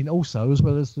pulsating also, as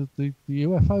well as the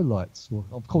UFO lights. Well,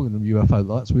 I'm calling them UFO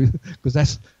lights because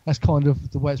that's kind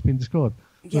of the way it's been described.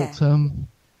 Yeah.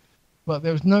 But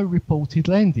there was no reported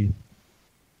landing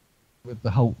with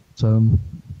the Holt.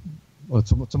 Well,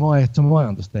 to my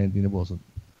understanding, it wasn't.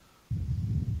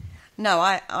 No,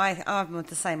 I'm with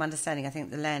the same understanding. I think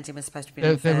the landing was supposed to be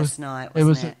on the first night,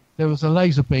 wasn't it? There was a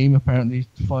laser beam apparently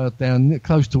fired down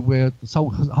close to where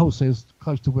Holt says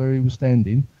close to where he was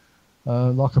standing,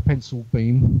 like a pencil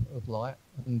beam of light,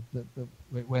 and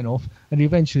it went off. And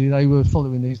eventually they were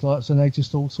following these lights, and they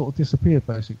just all sort of disappeared,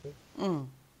 basically. Mm.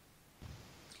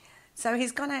 So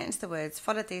he's gone out into the woods,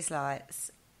 followed these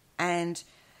lights, and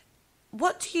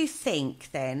what do you think,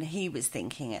 then, he was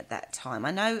thinking at that time?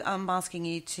 I know I'm asking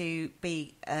you to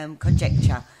be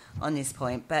conjecture on this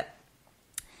point, but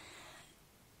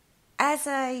as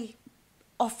a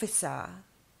officer,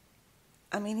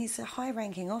 I mean, he's a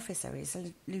high-ranking officer. He's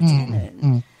a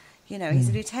lieutenant. He's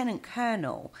a lieutenant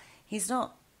colonel. He's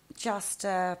not just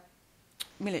a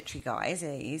military guy, is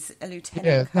he? He's a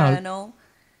lieutenant colonel. No.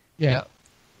 Yeah.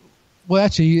 Well,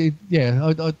 actually,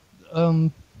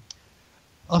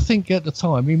 I think at the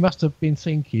time he must have been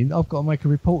thinking, I've got to make a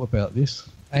report about this,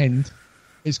 and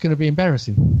it's going to be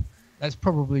embarrassing. That's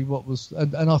probably what was...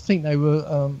 And I think they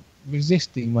were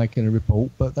resisting making a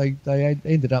report, but they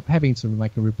ended up having to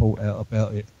make a report out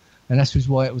about it. And that's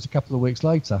why it was a couple of weeks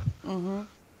later. Mm-hmm.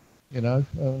 And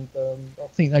I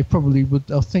think they probably would...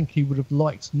 I think he would have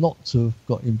liked not to have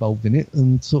got involved in it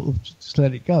and sort of just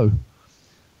let it go.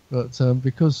 But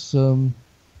because...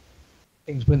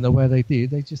 things went the way they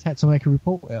did, they just had to make a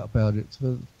report out about it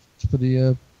for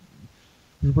the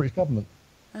British government.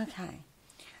 Okay.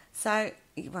 So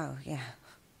Well, yeah.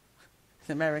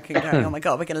 The American going, oh my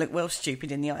God, we're going to look well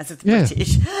stupid in the eyes of the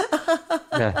British.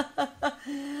 Yeah.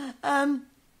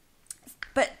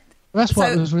 But that's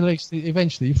why it was released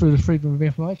eventually through the Freedom of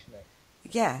Information Act.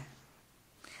 Yeah.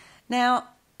 Now,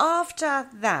 after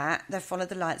that, they followed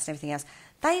the lights and everything else.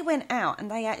 They went out and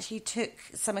they actually took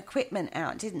some equipment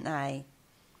out, didn't they?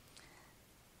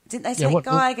 Didn't they take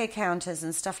Geiger counters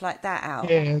and stuff like that out?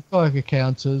 Yeah, Geiger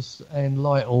counters and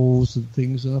light oars and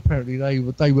things, and apparently they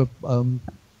were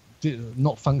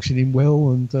not functioning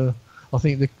well, and I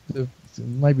think the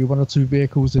maybe one or two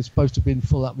vehicles are supposed to have been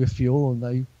full up with fuel,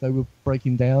 and they were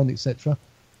breaking down, etc.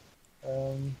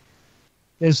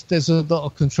 There's a lot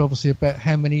of controversy about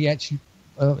how many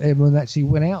airmen actually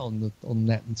went out on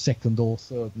that second or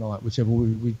third night, whichever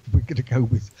we're going to go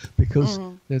with, because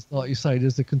there's, like you say,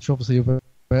 there's the controversy about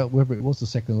whether it was the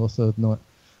second or third night.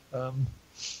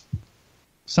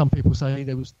 Some people say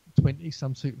there was 20,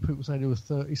 some people say there was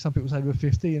 30, some people say there were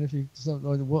 50, and if you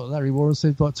like what Larry Warren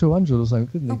said, like 200 or something,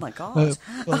 didn't he? Oh my God!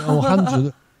 Or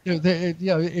 100.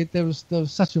 There was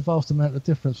such a vast amount of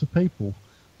difference for people,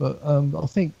 but I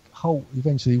think Holt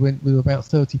eventually went with about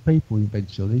 30 people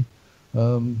eventually.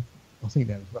 I think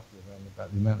that was roughly around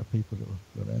about the amount of people that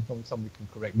were around. Somebody can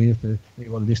correct me if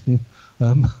anyone listening.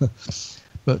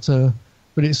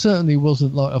 But it certainly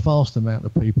wasn't like a vast amount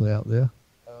of people out there.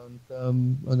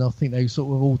 And I think they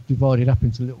sort of all divided up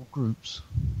into little groups,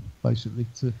 basically.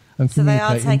 So they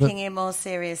are taking it more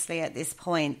seriously at this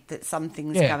point, that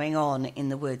something's going on in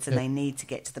the woods and they need to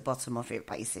get to the bottom of it,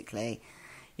 basically.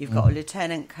 You've got a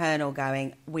lieutenant colonel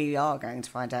going, we are going to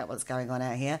find out what's going on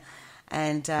out here.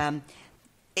 And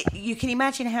you can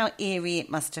imagine how eerie it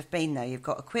must have been, though. You've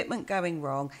got equipment going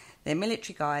wrong. They're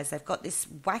military guys. They've got this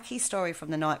wacky story from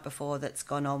the night before that's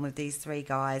gone on with these three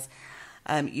guys.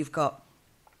 You've got,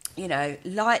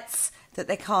 lights that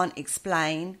they can't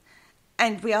explain.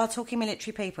 And we are talking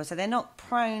military people, so they're not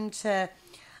prone to...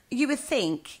 You would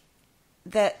think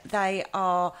that they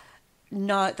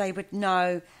would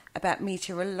know about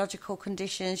meteorological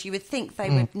conditions. You would think they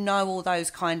would know all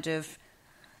those kind of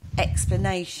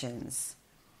explanations.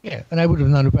 Yeah, and they would have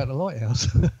known about the lighthouse.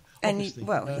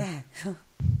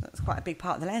 That's quite a big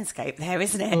part of the landscape there,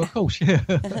 isn't it? Well, of course,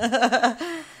 yeah.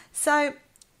 So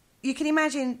you can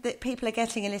imagine that people are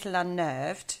getting a little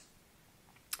unnerved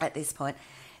at this point.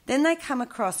 Then they come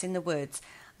across in the woods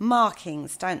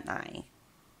markings, don't they?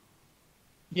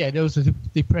 Yeah, there was the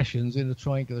depressions in the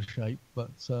triangular shape, but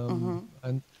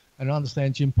and I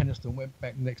understand Jim Penniston went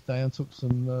back the next day and took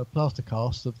some plaster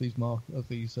casts of these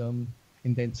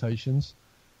indentations.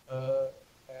 And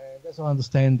as I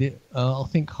understand it, I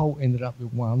think Holt ended up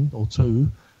with one or two.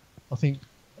 I think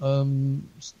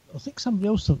somebody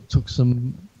else took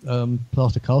some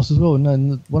plaster casts as well, and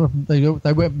then one of them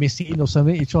they went missing or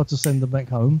something. He tried to send them back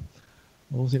home,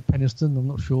 or was it Penniston? I'm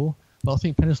not sure, but I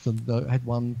think Penniston had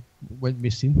one went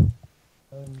missing,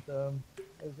 and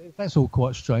that's all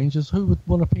quite strange. As who would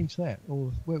want to pinch that,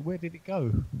 or where did it go?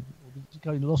 Or did it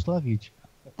go in lost luggage?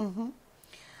 Mm-hmm.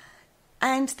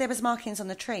 And there was markings on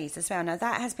the trees as well. Now,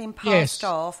 that has been passed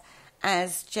off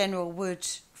as General Wood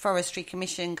Forestry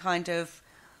Commission kind of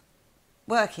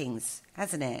workings,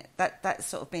 hasn't it? That's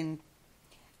sort of been,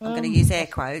 I'm going to use air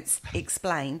quotes,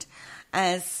 explained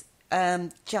as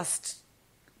just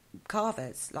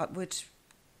carvers, like wood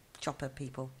chopper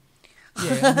people.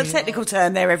 Yeah, technical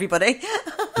term there, everybody.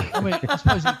 I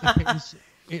suppose it depends.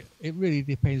 It really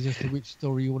depends as to which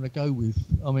story you want to go with.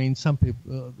 I mean, some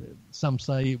people, some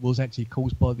say it was actually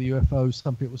caused by the UFO.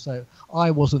 Some people say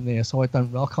I wasn't there, so I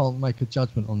can't make a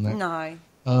judgment on that. No.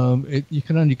 You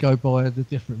can only go by the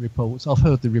different reports. I've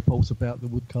heard the reports about the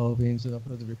wood carvings, and I've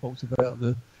heard the reports about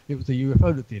it was the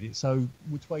UFO that did it. So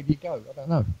which way do you go? I don't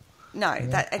know. No,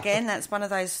 that's one of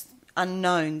those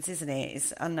unknowns, isn't it?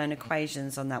 It's unknown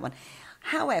equations on that one.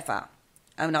 However,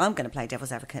 I'm going to play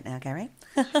devil's advocate now, Gary.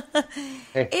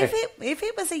 If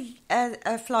it was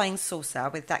a flying saucer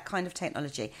with that kind of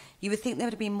technology, you would think there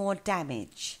would be more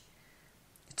damage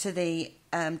to the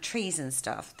trees and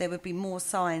stuff. There would be more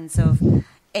signs of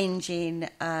engine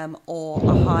or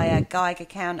a higher Geiger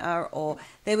counter, or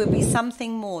there would be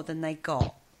something more than they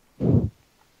got. Well,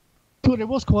 there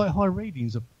was quite high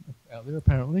readings out there,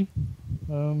 apparently.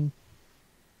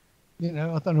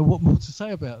 I don't know what more to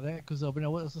say about that, because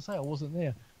as I say, I wasn't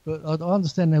there. But I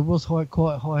understand there was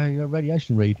quite high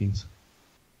radiation readings,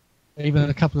 even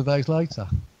a couple of days later.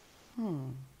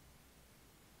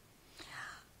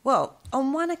 Well,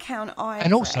 on one account,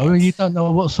 also you don't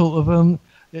know what sort of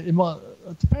it might.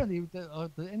 Apparently,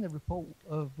 in the report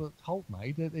of Holt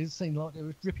made, it seemed like there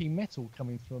was dripping metal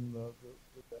coming from the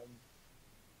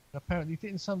apparently,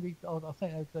 didn't somebody? I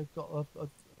think they've got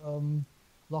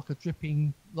like a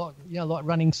dripping, like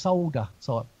running solder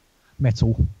type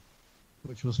metal,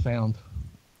 which was found.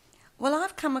 Well,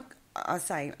 I've come, I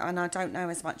say, and I don't know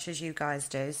as much as you guys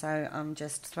do, so I'm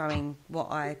just throwing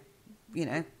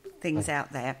things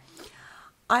out there.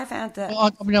 I found that.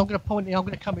 Well, I'm going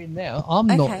to come in now. I'm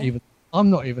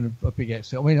not even a big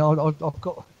expert. I mean, I've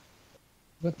got.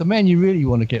 But the man you really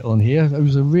want to get on here,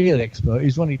 who's a real expert,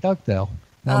 is Ronnie Dugdale.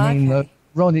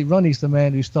 Ronnie's the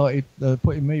man who started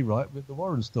putting me right with the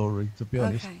Warren story, to be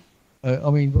honest. I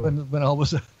mean, when I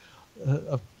was a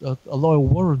loyal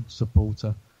Warren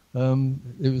supporter,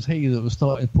 it was he that was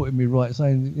starting putting me right,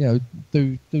 saying,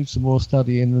 do some more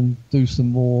studying and do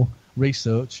some more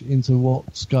research into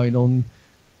what's going on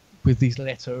with this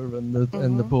letter and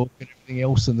the book and everything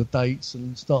else and the dates,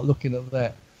 and start looking at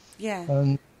that. Yeah.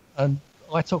 And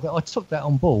I took that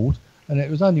on board, and it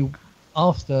was only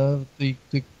after the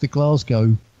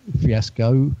Glasgow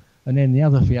fiasco, and then the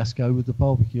other fiasco with the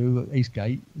barbecue at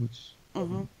Eastgate, which I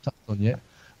haven't touched on yet.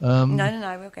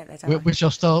 No, we'll get there. Which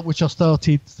I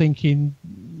started thinking,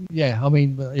 I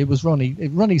mean, it was Ronnie.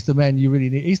 Ronnie's the man you really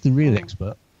need. He's the real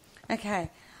expert. Okay.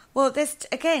 Well, there's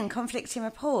again conflicting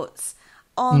reports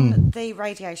on the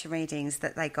radiation readings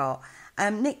that they got.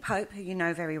 Nick Pope, who you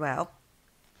know very well.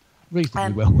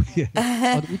 Reasonably well,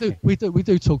 yeah. we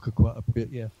do talk quite a bit,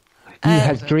 yeah. You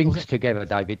had drinks together,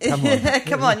 David. Come on.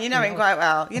 Come on, you know him quite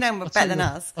well. You know him better than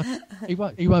us. He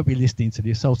won't be listening to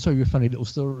this, so I'll tell you a funny little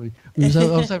story. I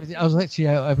was actually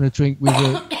out having a drink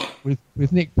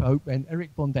with Nick Pope and Eric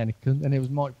Von Daniken, and there was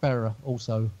Mike Barra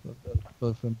also, from, I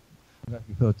don't know if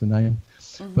you've heard the name.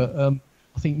 But I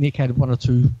think Nick had one or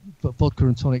two vodka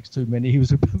and tonics too many. He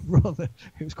was it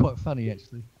was quite funny,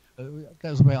 actually. That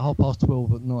was about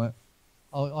 12:30 at night.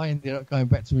 I ended up going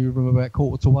back to my room about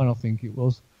 1:45, I think it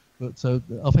was. But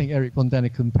I think Eric Von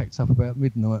Daniken packed up about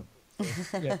midnight.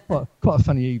 Yeah, quite a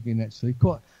funny evening, actually.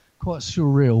 Quite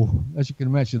surreal, as you can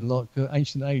imagine, like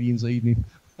Ancient Aliens evening.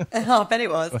 I bet it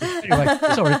was. Anyway,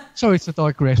 sorry to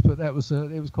digress, but it was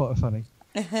quite funny.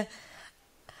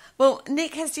 Well,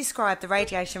 Nick has described the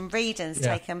radiation readings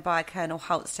taken by Colonel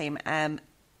Holt's team,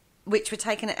 which were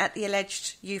taken at the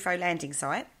alleged UFO landing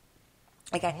site,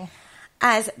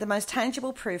 as the most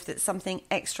tangible proof that something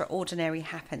extraordinary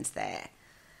happens there.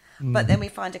 But then we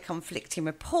find a conflicting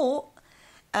report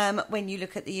when you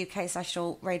look at the UK's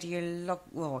National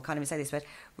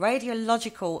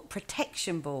Radiological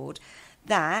Protection Board,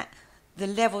 that the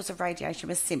levels of radiation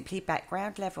were simply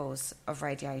background levels of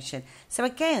radiation. So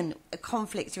again,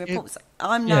 conflicting reports.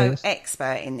 I'm no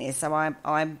expert in this, so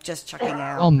I'm just chucking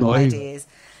out ideas.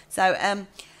 So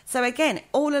again,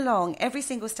 all along, every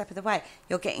single step of the way,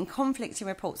 you're getting conflicting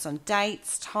reports on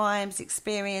dates, times,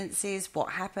 experiences,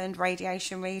 what happened,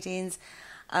 radiation readings,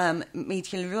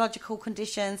 meteorological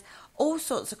conditions, all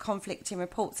sorts of conflicting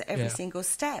reports at every single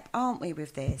step, aren't we,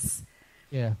 with this?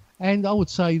 Yeah, and I would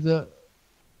say that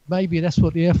maybe that's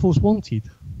what the Air Force wanted.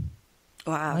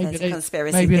 Wow, there's a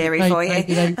conspiracy theory for you.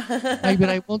 Maybe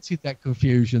they wanted that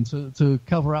confusion to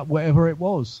cover up whatever it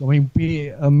was. I mean, be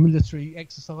it a military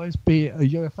exercise, be it a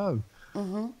UFO.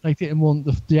 They didn't want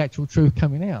the actual truth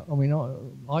coming out. I mean,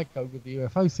 I go with the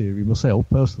UFO theory myself,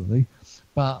 personally,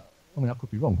 but, I mean, I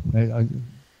could be wrong.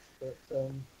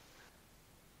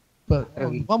 But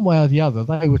one way or the other,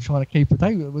 they were trying to keep it.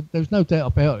 There was no doubt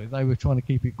about it. They were trying to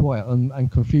keep it quiet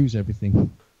and confuse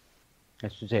everything.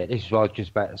 This is it. This is what I was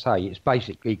just about to say. It's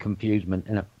basically confusement,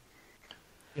 isn't it?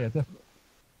 Yeah, definitely.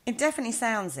 It definitely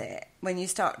sounds it when you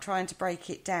start trying to break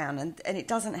it down. And it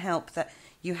doesn't help that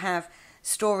you have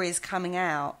stories coming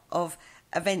out of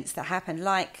events that happened,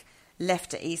 like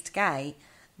left at Eastgate,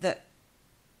 that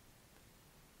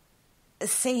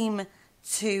seem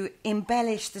to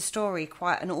embellish the story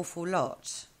quite an awful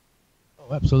lot.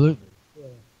 Oh, absolutely. Yeah.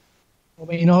 I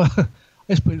mean,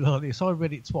 let's put it like this. I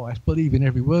read it twice, believing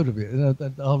every word of it. And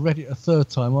I read it a third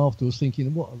time afterwards,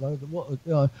 thinking, I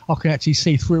can actually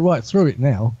see right through it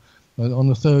now on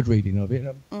the third reading of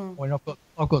it. When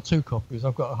I've got two copies.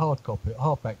 I've got a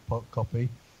hardback copy,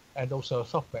 and also a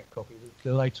softback copy,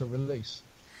 the later release.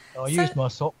 I used my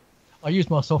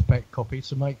softback copy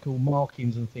to make all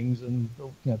markings and things, and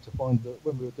to find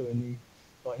when we were doing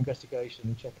the investigation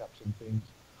and checkups and things.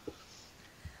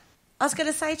 I was going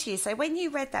to say to you, so when you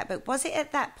read that book, was it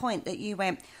at that point that you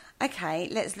went, okay,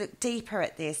 let's look deeper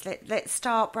at this, let's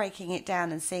start breaking it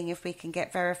down and seeing if we can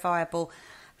get verifiable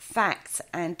facts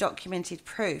and documented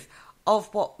proof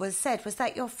of what was said? Was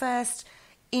that your first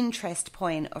interest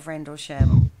point of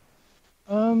Rendlesham?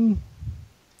 Yeah,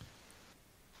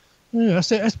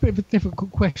 that's a bit of a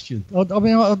difficult question. I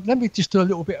mean, let me just do a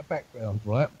little bit of background,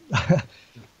 right?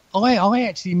 I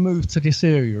actually moved to this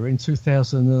area in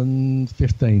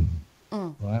 2015.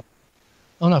 right?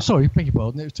 Oh no, sorry, beg your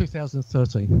pardon. It was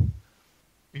 2013.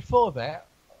 Before that,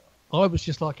 I was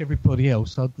just like everybody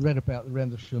else. I'd read about the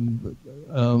Rendlesham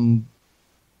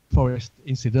Forest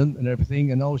Incident and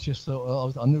everything, and I was just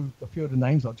I knew a few of the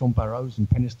names like John Burroughs and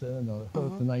Penniston, and I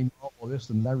heard the name Mark Wallace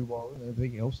and Larry Warren and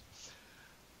everything else.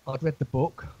 I'd read the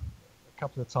book a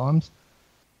couple of times,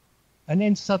 and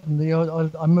then suddenly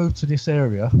I moved to this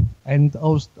area, and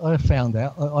I found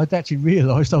out I'd actually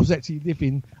realised I was actually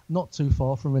living not too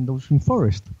far from Rendlesham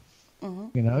Forest,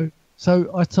 you know. So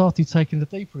I started taking a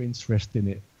deeper interest in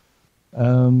it,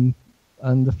 and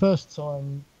the first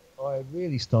time I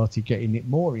really started getting it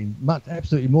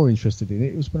absolutely more interested in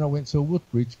it. It was when I went to a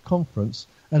Woodbridge conference,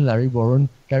 and Larry Warren,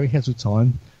 Gary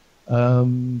Heseltine,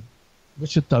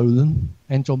 Richard Dolan,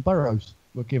 and John Burroughs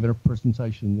were giving a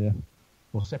presentation there,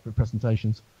 or separate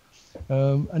presentations.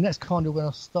 And that's kind of when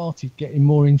I started getting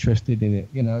more interested in it,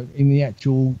 you know, in the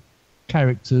actual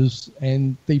characters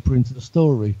and deeper into the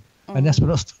story. And that's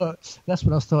when I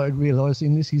started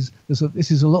realising this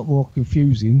is a lot more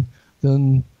confusing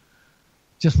than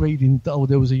just reading, there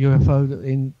was a UFO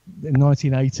in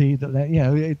 1980.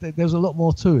 There's a lot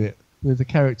more to it with the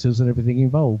characters and everything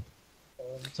involved.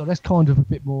 So that's kind of a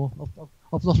bit more.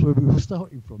 I've lost where we were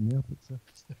starting from now.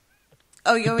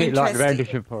 Oh, you're a bit interested. like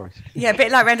Rendlesham Forest. Yeah, a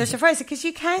bit like Rendlesham Forest, because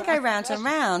you can go round and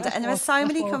round, and there are so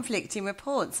many conflicting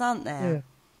reports, aren't there?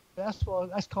 Yeah,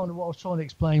 that's kind of what I was trying to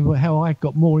explain. How I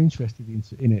got more interested in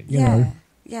it. You know.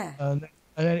 Yeah.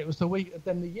 And then it was the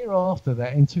year after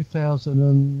that, in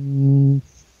 2015.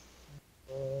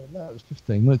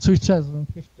 No,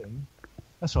 2015.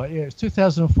 That's right. Yeah, it was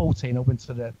 2014. I went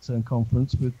to that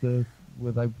conference where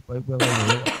they were.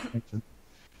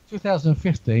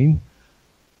 2015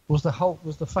 was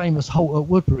the famous Holt at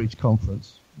Woodbridge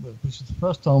conference, which is the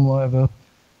first time I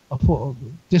thought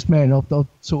this man I've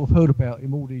sort of heard about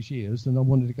him all these years, and I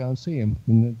wanted to go and see him.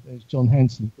 And it's John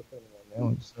Hanson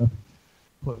now.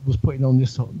 Was putting on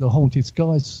the Haunted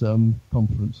Skies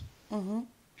conference. And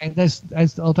as I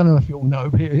don't know if you all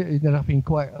know, but it ended up being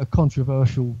quite a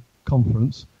controversial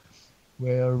conference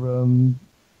where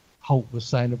Holt was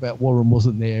saying about Warren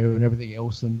wasn't there and everything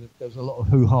else, and there was a lot of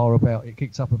hoo-ha about it,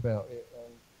 kicked up about it,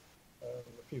 and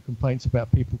a few complaints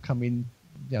about people coming,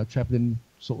 travelling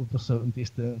sort of a certain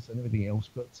distance and everything else.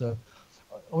 But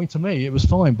I mean, to me, it was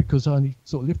fine because I only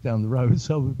sort of lived down the road,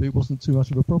 so it wasn't too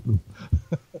much of a problem.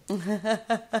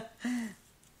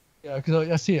 Yeah, because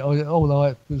that's it. All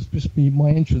I was just my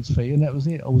entrance fee, and that was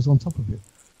it. I was on top of it.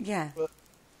 Yeah. But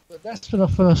that's when I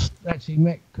first actually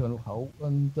met Colonel Holt,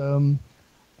 and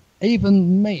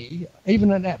even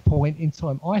at that point in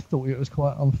time, I thought it was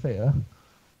quite unfair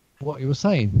what he was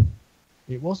saying.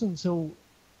 It wasn't until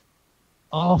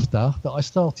after that I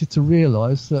started to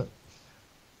realise that.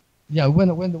 Yeah, when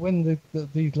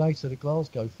the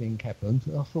Glasgow thing happened,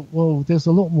 I thought, well, there's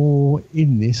a lot more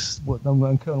in this what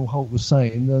Colonel Holt was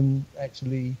saying than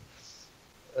actually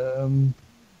the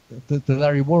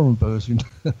Larry Warren version,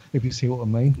 if you see what I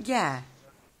mean. Yeah.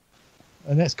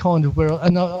 And that's kind of where I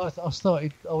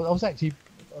started. I was actually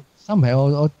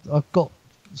somehow I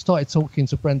started talking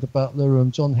to Brenda Butler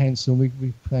and John Hanson. We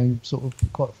became sort of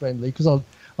quite friendly because I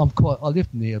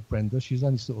lived near Brenda. She's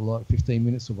only sort of like 15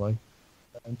 minutes away.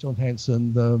 And John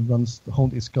Hanson runs the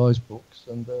Haunted Skies books,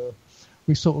 and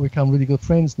we sort of become really good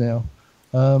friends now.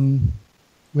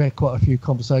 We had quite a few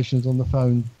conversations on the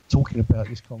phone talking about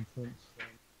this conference,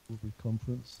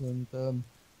 and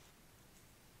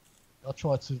I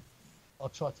tried to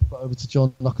put over to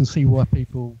John, and I can see why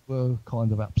people were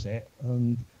kind of upset,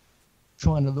 and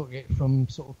trying to look at it from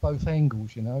sort of both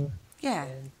angles, Yeah.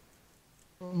 And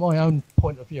from my own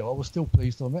point of view, I was still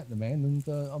pleased I met the man, and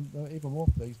I'm even more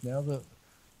pleased now that.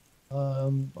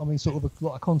 I'm in sort of a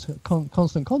lot of constant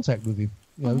contact with him,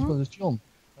 as well as John.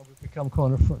 And we've become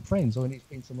kind of friends. I mean, he's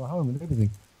been to my home and everything.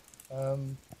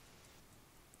 I'm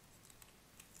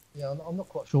not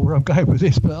quite sure where I'm going with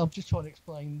this, but I'm just trying to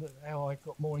explain how I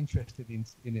got more interested in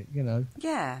it,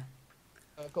 Yeah.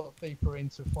 I got deeper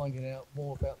into finding out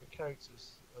more about the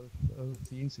characters of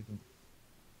the incident.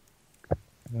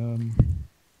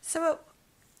 So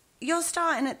you're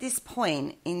starting at this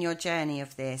point in your journey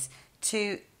of this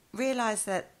to realise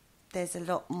that there's a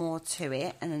lot more to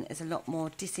it, and there's a lot more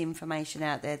disinformation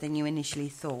out there than you initially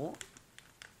thought.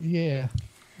 Yeah.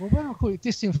 Well, whether I call it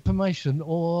disinformation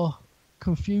or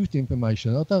confused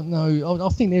information, I don't know. I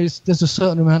think there's a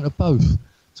certain amount of both,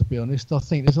 to be honest. I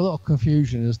think there's a lot of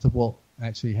confusion as to what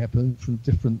actually happened from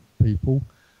different people,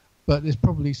 but there's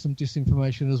probably some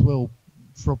disinformation as well,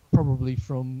 probably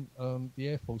from the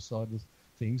Air Force side of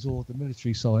things or the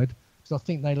military side, because I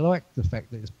think they like the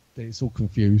fact that it's all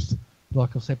confused.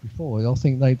 like I said before, I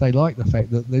think they like the fact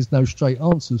that there's no straight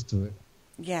answers to it.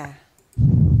 Yeah.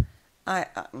 Well,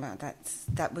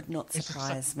 that would not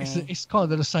surprise me. It's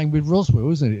kind of the same with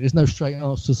Roswell, isn't it? There's no straight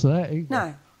answers to that either.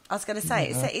 No, I was going to say,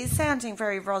 it's sounding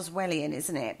very Roswellian,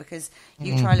 isn't it? Because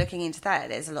you try looking into that,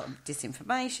 there's a lot of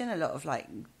disinformation, a lot of, like,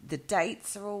 the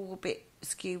dates are all a bit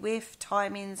skew-with,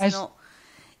 timings are not...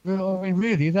 Well, I mean,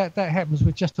 really, that happens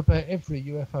with just about every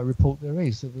UFO report there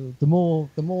is. The more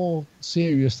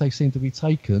serious they seem to be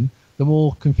taken, the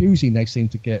more confusing they seem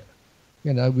to get,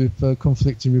 with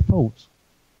conflicting reports.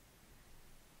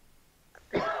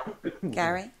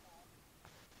 Gary?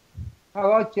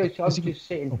 Oh, I'm just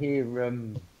sitting here,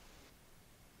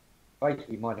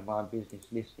 basically minding my own business,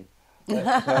 listening.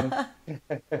 But,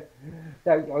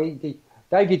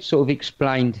 David sort of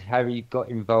explained how he got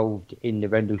involved in the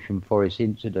Rendlesham Forest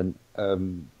Incident. I've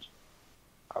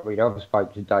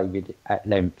spoke to David at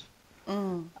length.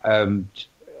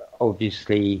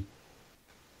 Obviously,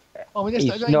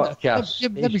 it's not just...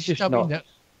 Let me just jump in there.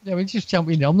 Yeah, just jump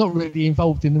in there. I'm not really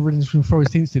involved in the Rendlesham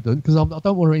Forest Incident because I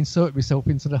don't want to insert myself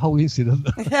into the whole incident.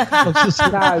 No. No,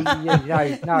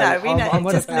 we know. I'm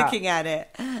just looking at it.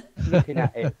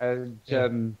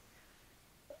 And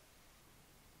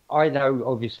I know,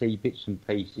 obviously, bits and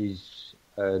pieces,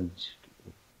 and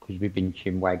because we've been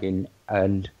chinwagging,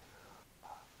 and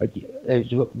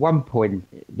there's at one point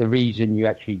the reason you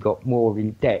actually got more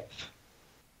in depth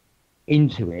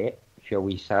into it, shall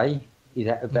we say, is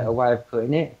that a better way of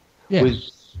putting it? Yeah.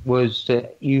 Was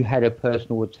that you had a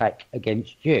personal attack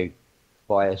against you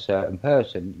by a certain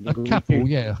person? A couple,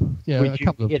 a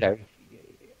couple of.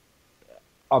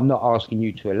 I'm not asking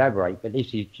you to elaborate, but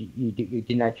this is you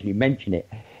didn't actually mention it,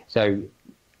 so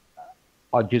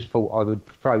I just thought I would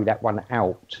throw that one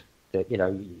out. That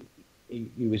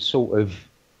you was sort of,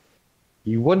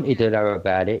 you wanted to know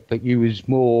about it, but you was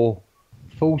more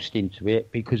forced into it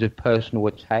because of personal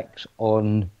attacks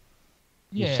on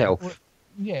yourself.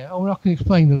 Well, I can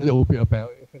explain a little bit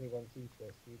about it if anyone's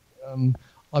interested.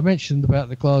 I mentioned about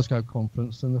the Glasgow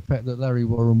conference and the fact that Larry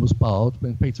Warren was barred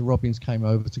when Peter Robbins came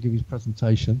over to give his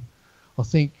presentation. I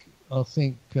think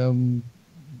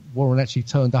Warren actually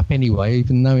turned up anyway,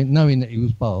 even knowing that he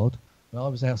was barred. I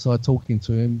was outside talking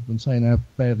to him and saying how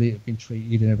badly it had been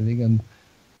treated and everything, and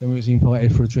then we was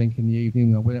invited for a drink in the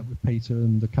evening. I went up with Peter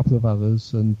and a couple of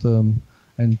others, and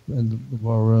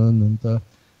Warren, and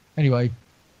anyway.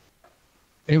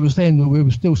 It was then that we were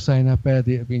still saying how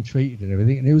badly it had been treated and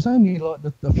everything, and it was only like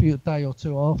a day or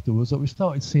two afterwards that we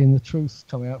started seeing the truth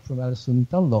coming out from Alison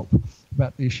Dunlop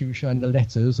about the issue, showing the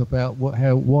letters about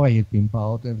why he had been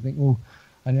barred and everything. Well,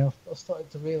 and I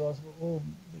started to realise, well,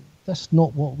 that's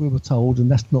not what we were told, and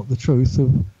that's not the truth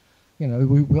of, I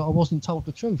wasn't told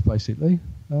the truth basically,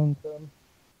 and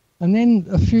then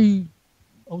I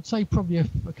would say probably a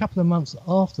couple of months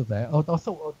after that, I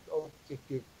thought I'd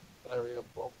give Larry a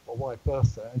white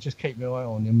birthday and just keep my eye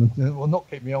on him, not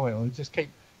keep my eye on him, just keep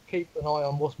an eye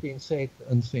on what's being said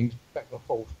and things back and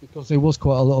forth, because there was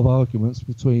quite a lot of arguments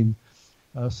between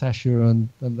Sasha and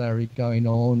Larry going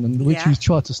on, and which you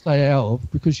try to stay out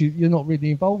of because you're not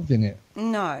really involved in it.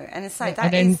 No, and it's like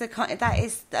that is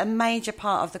a major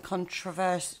part of the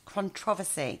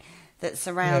controversy that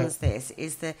surrounds this,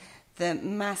 is the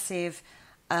massive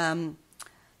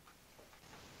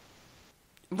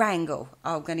wrangle,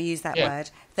 I'm going to use that word,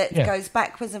 that goes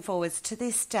backwards and forwards to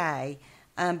this day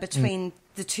between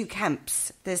the two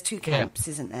camps. There's two camps,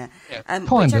 isn't there? Yeah.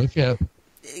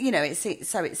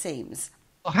 It seems.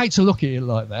 I hate to look at it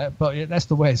like that, but that's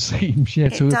the way it seems,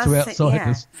 to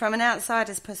outsiders. From an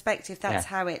outsider's perspective, that's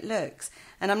how it looks.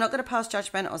 And I'm not going to pass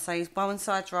judgment or say one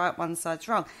side's right, one side's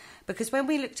wrong, because when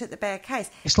we looked at the Bear case...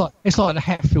 It's like the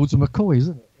Hatfields and McCoys,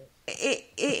 isn't it?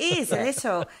 It is a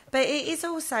little, but it is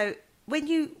also... When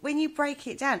you break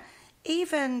it down,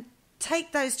 even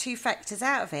take those two factors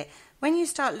out of it, when you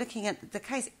start looking at the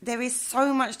case, there is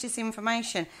so much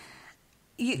disinformation.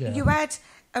 You add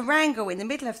a wrangle in the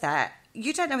middle of that,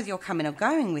 you don't know whether you're coming or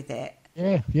going with it.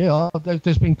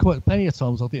 There's been plenty of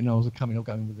times I didn't know I was coming or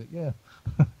going with it,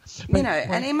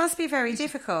 and it must be very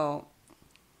difficult.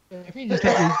 If you just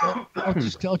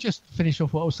I'll just finish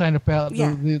off what I was saying about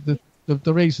the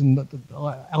reason that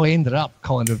I ended up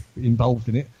kind of involved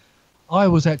in it. I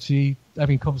was actually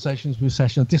having conversations with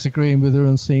Sasha, disagreeing with her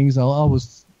on things. I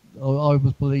was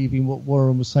believing what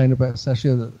Warren was saying about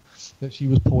Sasha, that she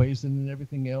was poisoned and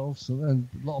everything else, and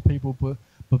a lot of people were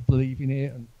believing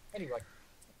it. And anyway,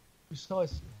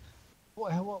 besides,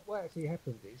 what actually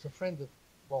happened is a friend of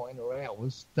mine, or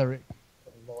ours, Derek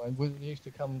and mine, used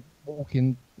to come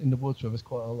walking in the woods with us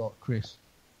quite a lot, Chris.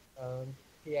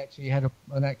 He actually had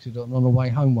an accident on the way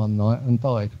home one night and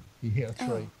died. He hit a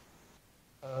tree.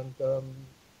 and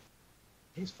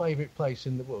his favourite place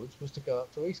in the woods was to go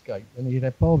up to Eastgate, and he'd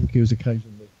have barbecues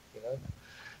occasionally, you know.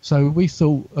 So we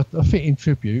thought a fitting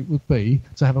tribute would be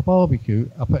to have a barbecue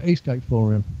up at Eastgate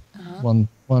for him one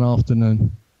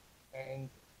afternoon. And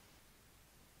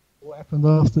what happened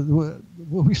after?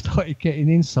 We started getting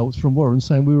insults from Warren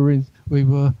saying we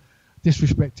were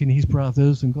disrespecting his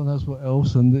brothers and God knows what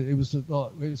else, and it was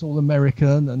all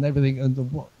American and everything, and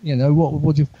what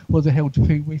the hell do you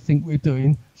think we think we're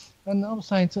doing? And I was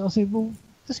saying I said, well,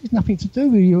 this has nothing to do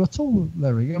with you at all,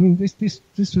 Larry. I mean,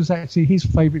 this was actually his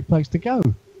favourite place to go,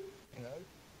 you know.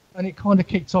 And it kind of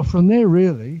kicked off from there.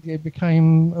 Really, it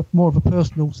became more of a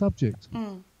personal subject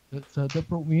that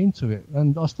brought me into it,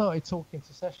 and I started talking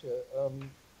to Sasha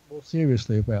more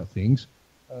seriously about things.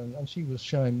 And she was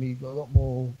showing me a lot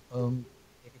more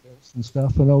evidence and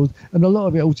stuff, and a lot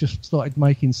of it all just started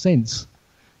making sense.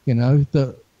 You know,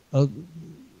 that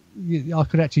I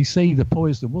could actually see the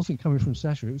poison wasn't coming from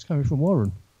Sasha; it was coming from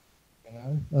Warren. You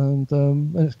know,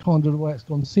 and it's kind of the way it's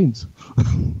gone since.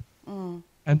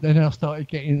 And then I started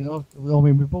getting. I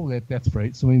mean, with all their death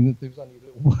threats. I mean, there was only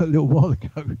a little while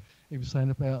ago he was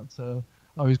saying about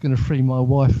I was going to free my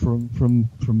wife from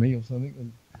me or something.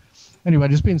 And, anyway,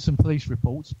 there's been some police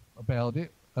reports about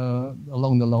it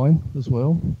along the line as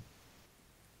well.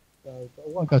 But I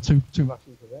won't go too much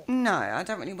into that. No, I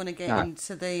don't really want to get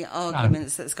into the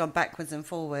arguments that's gone backwards and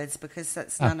forwards, because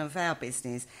that's none of our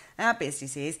business. Our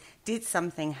business is, did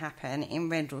something happen in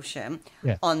Rendlesham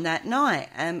on that night?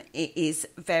 It is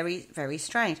very, very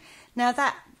strange. Now,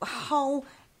 that whole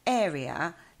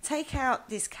area, take out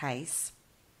this case...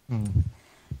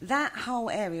 That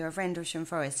whole area of Rendlesham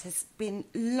Forest has been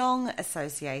long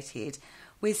associated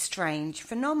with strange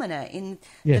phenomena.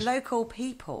 The local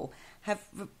people have,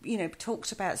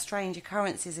 talked about strange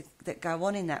occurrences that go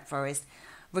on in that forest,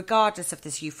 regardless of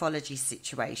this ufology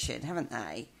situation, haven't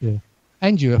they? Yeah,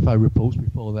 and UFO reports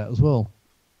before that as well.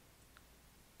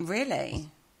 Really?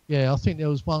 Yeah, I think there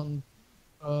was one.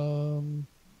 Was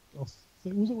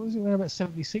it around about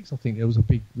 76? I think there was a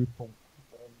big report.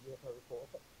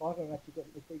 I haven't actually got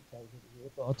the details of it here,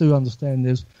 but I do understand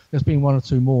there's been one or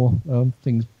two more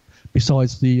things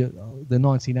besides the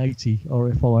 1980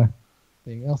 RFI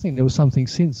thing. I think there was something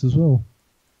since as well.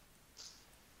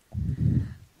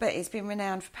 But it's been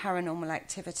renowned for paranormal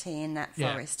activity in that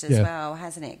forest as well,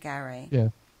 hasn't it, Gary? Yeah.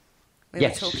 We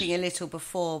were talking a little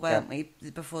before, weren't we,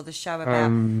 before the show,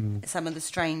 about some of the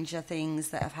stranger things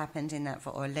that have happened in that,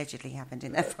 or allegedly happened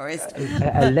in that forest.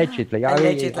 Allegedly.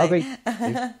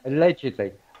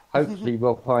 Allegedly. Hopefully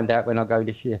we'll find out when I go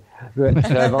this year. But,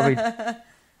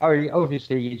 I mean,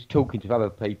 obviously he's talking to other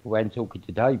people and talking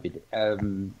to David.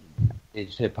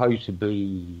 It's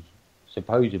supposedly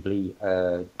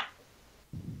a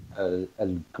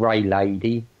grey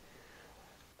lady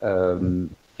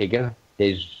figure.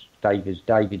 There's, as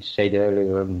David said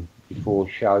earlier before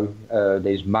show,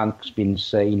 there's monks been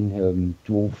seen,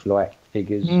 dwarf-like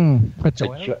figures.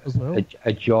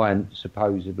 A giant,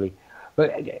 supposedly.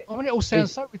 But, I mean, it all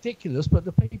sounds so ridiculous, but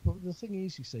the thing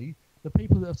is, you see, the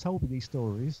people that have told me these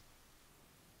stories,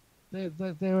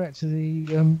 they're actually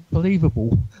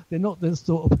believable. They're not the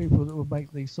sort of people that would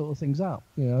make these sort of things up.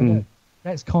 You know,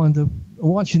 that's kind of,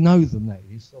 once you know them, that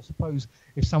is. I suppose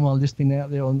if someone listening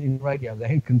out there in radio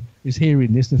land is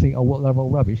hearing this and think, oh, what level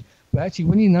rubbish. But actually,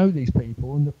 when you know these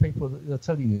people and the people that are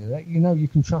telling you that, you know you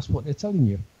can trust what they're telling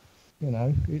you. You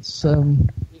know, it's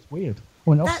weird.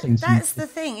 That's the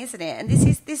thing, isn't it? And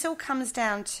this all comes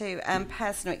down to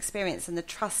personal experience and the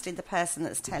trust in the person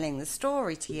that's telling the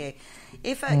story to you.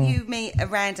 If you meet a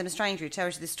random stranger who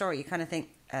tells you the story, you kind of think,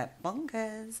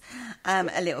 bonkers,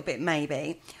 a little bit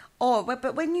maybe.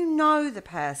 But when you know the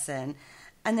person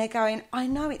and they're going, I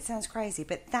know it sounds crazy,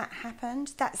 but that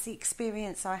happened. That's the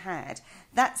experience I had.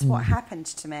 That's what happened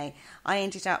to me. I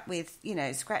ended up with,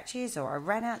 scratches, or I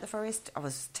ran out the forest. I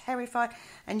was terrified.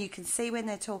 And you can see when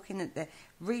they're talking that they're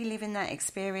reliving that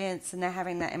experience and they're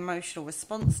having that emotional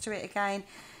response to it again,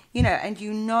 and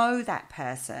you know that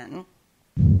person.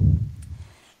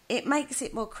 It makes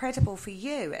it more credible for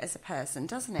you as a person,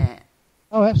 doesn't it?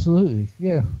 Oh, absolutely.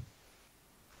 Yeah.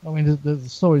 I mean, the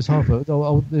stories I've heard,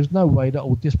 there's no way that I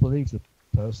would disbelieve the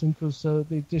person, because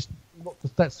they just not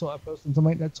that sort of person to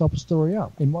make that type of story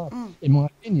up, in my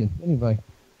opinion, anyway.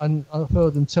 And I've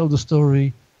heard them tell the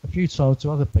story a few times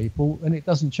to other people, and it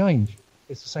doesn't change.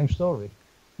 It's the same story.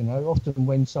 Often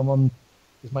when someone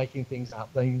is making things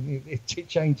up, it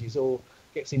changes or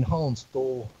gets enhanced,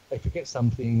 or they forget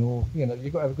something, or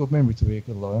you've got to have a good memory to be a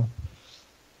good liar.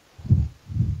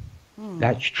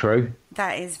 That's true.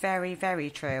 That is very,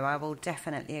 very true. I will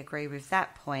definitely agree with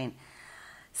that point.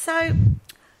 So,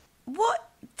 what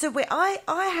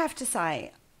I have to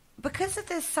say, because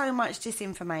there's so much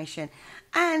disinformation,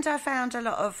 and I found a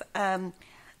lot of...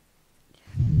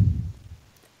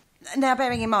 now,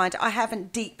 bearing in mind, I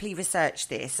haven't deeply researched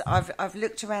this. I've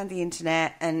looked around the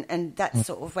internet, and that's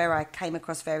sort of where I came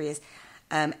across various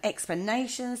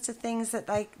explanations to things that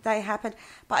they happened.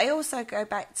 But I also go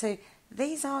back to,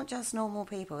 these aren't just normal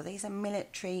people. These are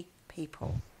military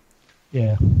people.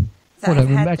 Yeah. That have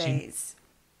had these.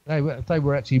 They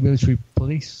were actually military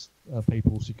police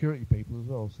people, security people as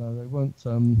well. So they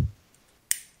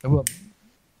weren't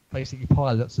basically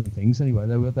pilots and things. Anyway,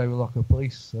 they were like a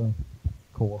police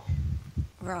corps.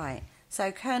 Right.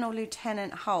 So Colonel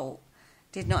Lieutenant Holt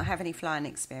did not have any flying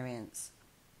experience.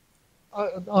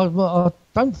 I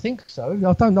don't think so.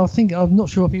 I'm not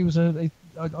sure if he was a.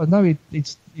 I know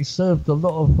he served a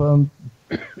lot of.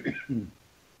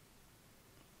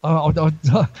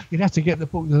 You'd have to get the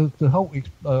book, the Holt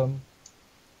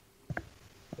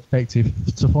perspective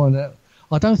to find out.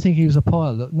 I don't think he was a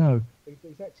pilot. No,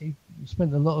 he's actually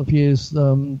spent a lot of years.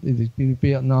 He's been in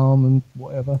Vietnam and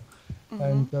whatever,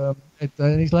 and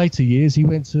in his later years he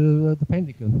went to the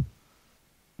Pentagon.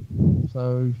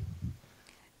 So.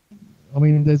 I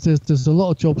mean, there's a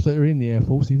lot of jobs that are in the Air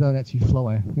Force you don't actually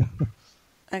fly.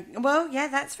 Well, yeah,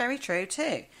 that's very true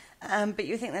too. But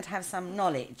you think they'd have some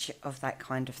knowledge of that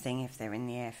kind of thing if they're in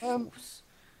the Air Force?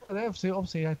 They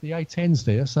obviously had the A-10s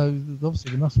there, so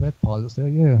obviously they must have had pilots there,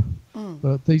 yeah.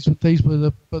 But these were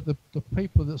the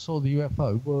people that saw the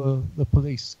UFO were the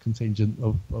police contingent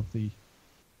of the,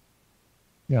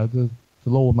 the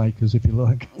lawmakers, if you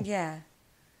like. Yeah.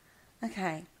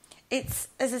 Okay. It's,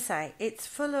 as I say, it's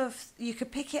full of... You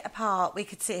could pick it apart. We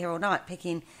could sit here all night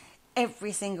picking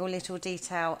every single little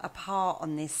detail apart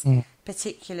on this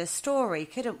particular story,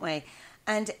 couldn't we?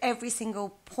 And every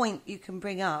single point you can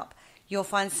bring up, you'll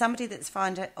find somebody that's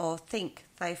found it or think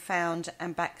they found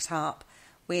and backed up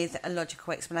with a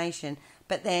logical explanation,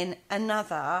 but then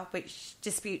another which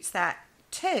disputes that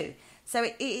too. So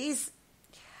it is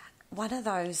one of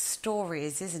those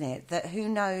stories, isn't it, that who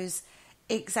knows...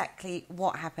 exactly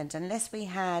what happened, unless we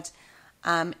had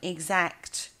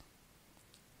exact,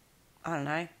 I don't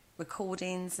know,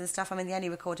 recordings and stuff. I mean, the only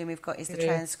recording we've got is the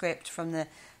transcript from the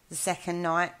second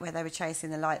night where they were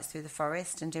chasing the lights through the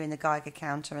forest and doing the Geiger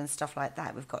counter and stuff like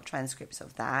that. We've got transcripts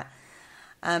of that.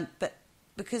 But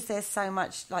because there's so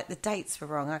much, like the dates were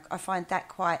wrong, I find that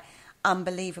quite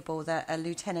unbelievable that a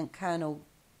lieutenant colonel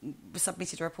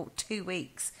submitted a report 2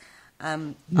 weeks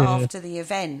after the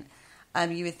event.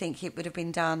 You would think it would have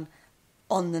been done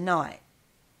on the night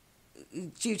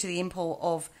due to the import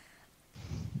of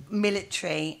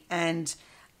military and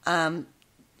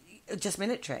just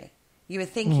military. You would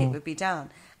think it would be done.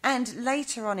 And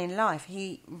later on in life,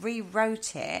 he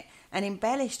rewrote it and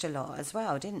embellished a lot as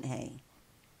well, didn't he?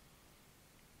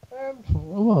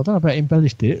 Well, I don't know about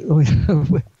embellished it. I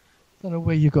don't know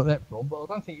where you got that from, but I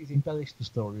don't think he's embellished the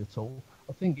story at all.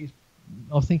 I think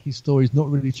his story's not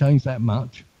really changed that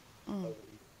much.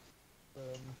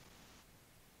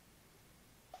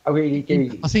 I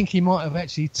think he might have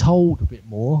actually told a bit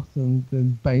more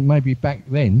than maybe back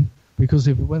then, because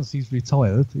once he's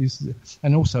retired,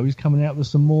 and also he's coming out with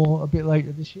some more a bit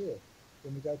later this year.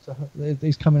 When we go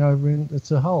he's coming over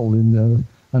to Hull, and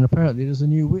apparently there's a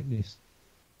new witness.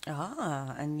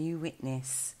 Ah, a new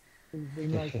witness. We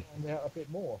may find out a bit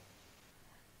more.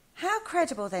 How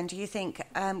credible then do you think?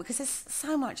 Because there's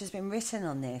so much has been written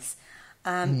on this.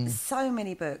 So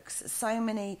many books, so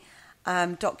many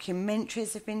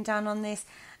documentaries have been done on this,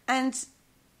 and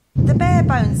the bare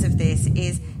bones of this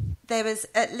is there was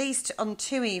at least on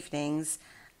 2 evenings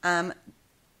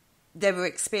there were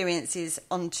experiences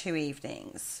on 2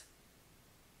 evenings.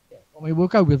 Yeah. I mean, we'll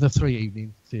go with the 3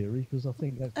 evening theory because I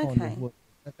think that's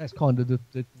kind of the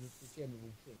general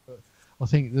thing. But I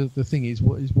think the thing is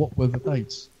what were the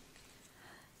dates?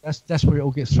 That's where it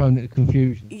all gets thrown into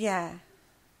confusion. Yeah.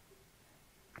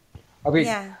 I mean,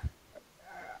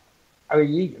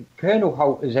 Colonel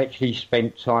Holt has actually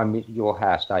spent time at your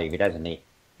house, David, hasn't he?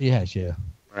 He has, yeah.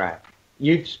 Right.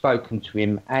 You've spoken to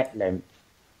him at length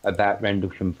about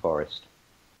Rendlesham Forest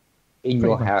in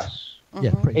your house.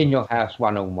 Yeah, in your house,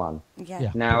 one-on-one.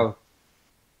 Yeah. Now,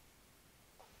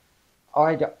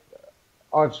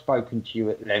 I've spoken to you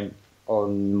at length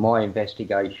on my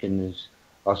investigations.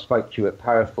 I spoke to you at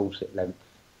Parasearch at length,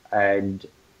 and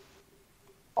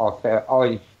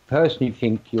I personally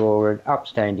think you're an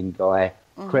upstanding guy,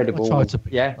 credible. I try to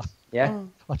be. Yeah.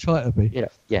 I try to be.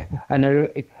 Yeah. And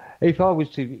if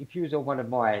you was on one of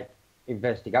my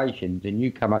investigations and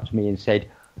you come up to me and said,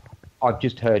 "I've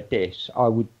just heard this," I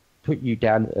would put you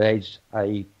down as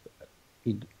a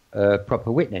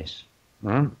proper witness.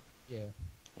 Yeah.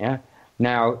 Yeah.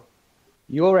 Now,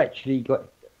 you're actually got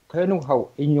Colonel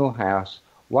Holt in your house,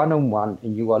 one-on-one,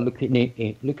 and you are looking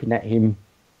at him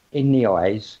in the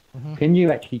eyes. Mm-hmm. Can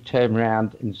you actually turn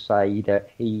around and say that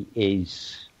he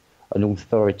is an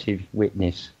authoritative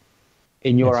witness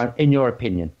in your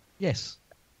opinion? Yes,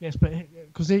 but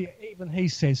because even he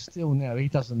says still now he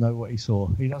doesn't know what he saw.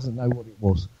 He doesn't know what it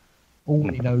was. All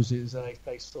he knows is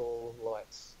they saw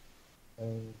lights,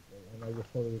 and they were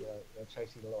following,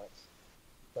 chasing the lights.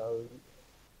 So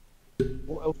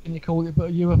what else can you call it but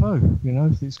a UFO? You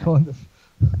know, it's kind of.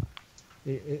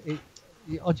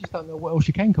 I just don't know what else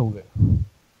you can call it.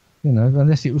 You know,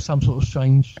 unless it was some sort of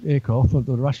strange aircraft that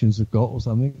the Russians have got or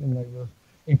something, and they were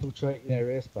infiltrating their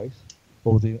airspace,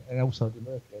 and also the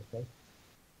American airspace,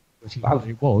 which is what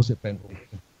it was at Bentwood.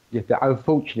 Yeah, but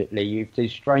unfortunately, if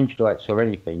there's strange lights or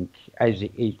anything, as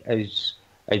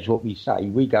what we say,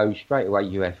 we go straight away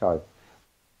UFO.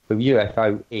 But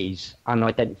UFO is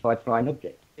unidentified flying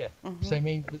object. Yeah. Mm-hmm. So I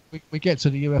mean, we get to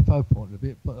the UFO point of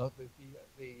it, but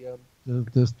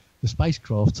the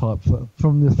spacecraft type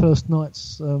from the first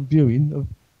night's viewing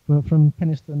from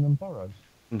Penistone and Burroughs.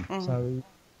 Mm-hmm. So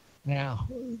now,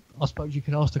 I suppose you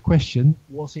could ask the question: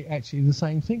 was it actually the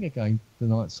same thing again the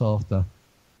nights after?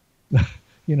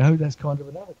 You know, that's kind of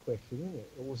another question, isn't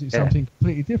it? Or was it something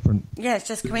completely different? Yeah, it's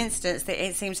just coincidence that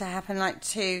it seems to happen like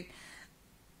two,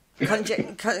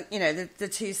 the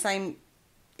two same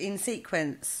in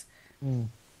sequence. Mm.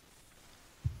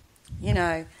 You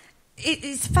know,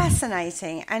 it's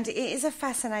fascinating, and it is a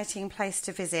fascinating place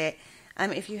to visit.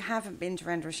 If you haven't been to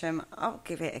Rendlesham, I'll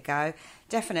give it a go.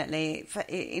 Definitely,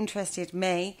 it interested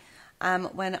me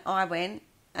when I went,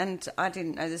 and I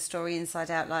didn't know the story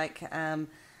inside out like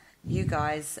you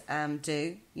guys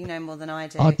do. You know more than I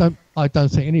do. I don't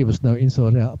think any of us know it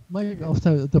inside out. Maybe I'll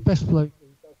tell you, the best bloke who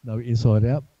does know it inside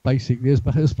out, basically,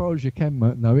 as far as you can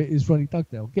know it, is Ronnie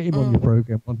Dugdale. Get him on your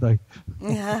programme one day.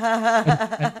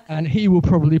 and he will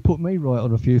probably put me right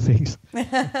on a few things.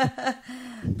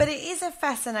 But it is a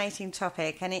fascinating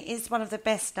topic, and it is one of the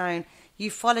best known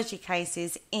ufology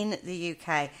cases in the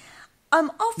UK.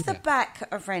 Off the back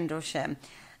of Rendlesham,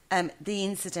 the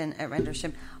incident at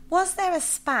Rendlesham, was there a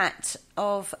spat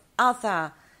of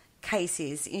other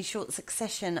cases in short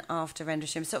succession after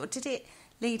Rendlesham? So did it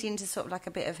lead into sort of like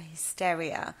a bit of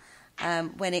hysteria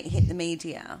when it hit the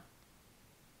media?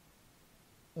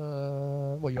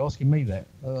 Well, you're asking me that?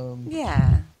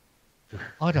 Yeah.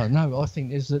 I don't know. I think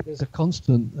there's a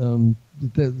constant.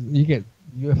 You get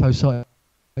UFO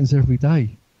sightings every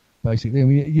day, basically. I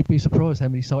mean, you'd be surprised how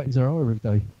many sightings there are every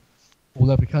day, all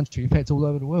over the country. In fact, all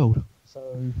over the world. So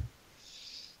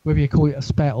whether you call it a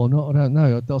spat or not, I don't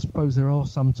know. I suppose there are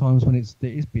some times when it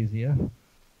is busier,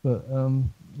 but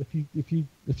if you,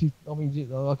 I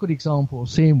mean, a good example of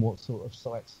seeing what sort of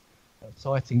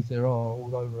sightings there are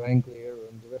all over Anglia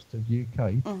and the rest of the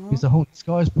UK is the Haunted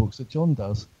Skies books that John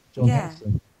does. John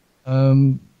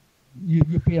Hudson.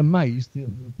 You'd be amazed the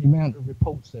amount of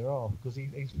reports there are, because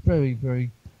he's very, very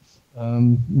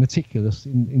meticulous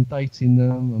in dating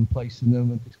them and placing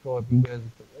them and describing where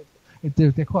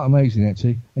they're quite amazing,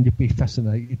 actually, and you'd be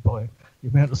fascinated by the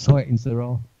amount of sightings there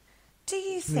are. Do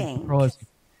you think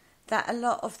that a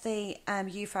lot of the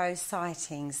UFO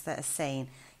sightings that are seen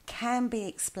can be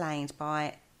explained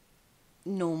by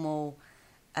normal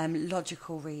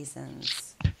logical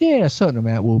reasons? Yeah, a certain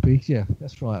amount will be. Yeah,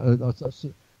 that's right.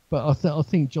 But I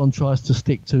think John tries to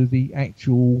stick to the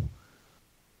actual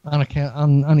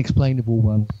unexplainable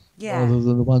ones, rather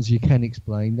than the ones you can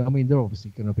explain. I mean, they're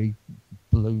obviously going to be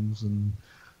balloons and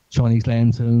Chinese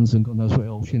lanterns and God knows what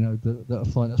else, you know, that are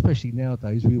flying, especially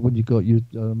nowadays when you've got your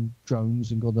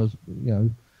drones and God knows, you know.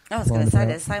 I was going to say,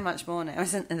 there's so much more now,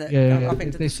 isn't there?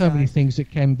 There's so many things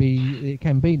that can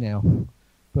be now,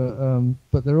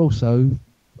 but there are also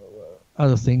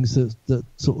other things that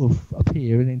sort of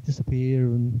appear and then disappear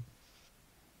and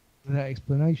without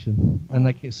explanation, and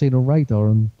they get seen on radar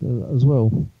and as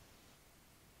well,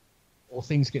 or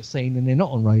things get seen and they're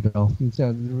not on radar. It's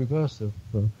the reverse of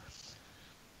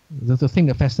the thing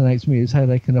that fascinates me is how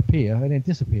they can appear and then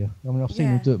disappear. I mean, I've seen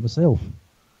them do it myself.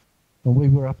 And we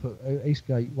were up at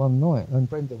Eastgate one night, and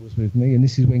Brenda was with me, and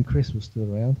this is when Chris was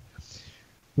still around.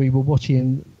 We were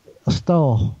watching a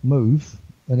star move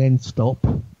and then stop,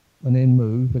 and then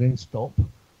move and then stop,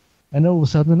 and all of a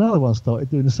sudden another one started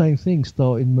doing the same thing,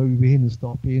 starting moving and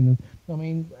stopping. And I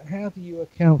mean, how do you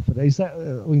account for that? Is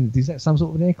that some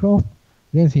sort of an aircraft?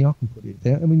 The only thing I can put it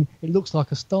there. I mean, it looks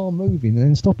like a star moving and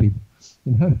then stopping.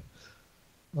 You know,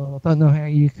 I don't know how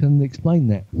you can explain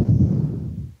that.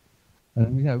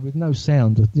 And you know, with no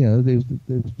sound, you know, they was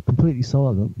completely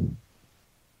silent.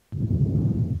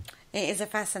 It is a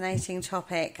fascinating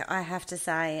topic, I have to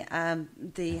say,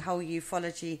 the whole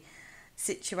ufology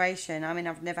situation. I mean,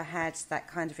 I've never had that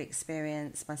kind of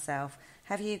experience myself.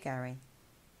 Have you, Gary?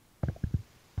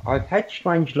 I've had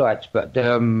strange lights, but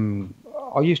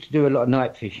I used to do a lot of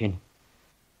night fishing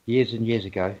years and years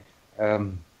ago.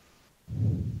 And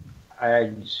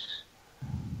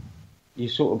you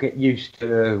sort of get used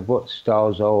to what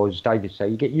stars are, as David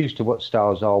said, you get used to what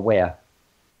stars are where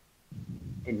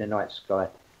in the night sky.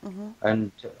 Mm-hmm.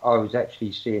 And I was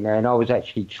actually seeing there, and I was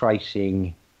actually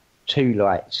tracing two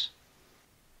lights,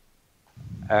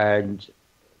 and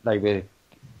they were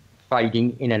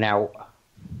fading in and out,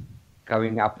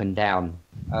 going up and down.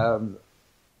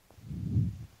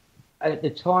 At the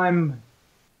time,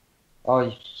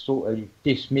 I sort of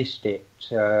dismissed it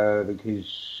because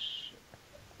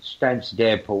Stansted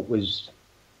Airport was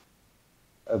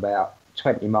about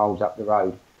 20 miles up the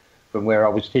road from where I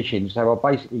was fishing, so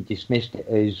I basically dismissed it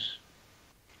as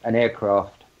an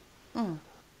aircraft. Mm.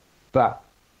 But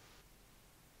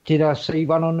did I see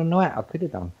one on the night? I could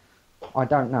have done. I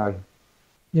don't know.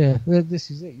 Yeah, well,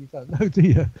 this is it. You don't know, do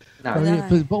you?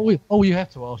 No. But all you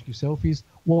have to ask yourself is,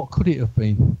 what could it have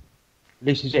been?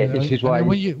 This is it. You know? This is why.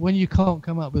 When you can't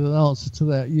come up with an answer to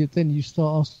that, then you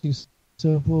start asking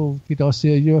yourself, well, did I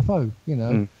see a UFO? You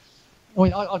know. Mm. I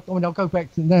mean, I'll go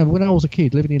back to now. When I was a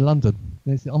kid living in London,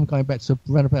 I'm going back to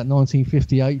around about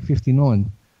 1958,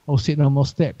 59. I was sitting on my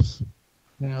steps.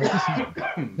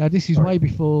 Now this is way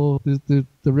before the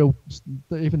real,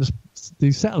 even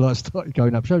the satellites started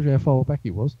going up. Shows you how far back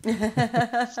it was.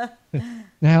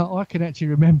 Now I can actually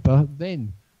remember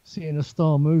then seeing a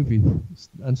star moving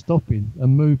and stopping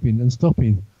and moving and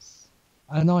stopping.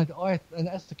 And and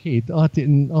as a kid, I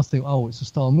think, oh, it's a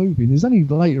star moving. It's only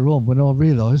later on when I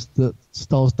realised that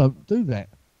stars don't do that.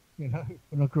 You know,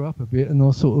 when I grew up a bit and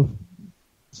I sort of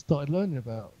started learning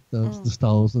about the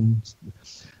stars and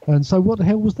so what the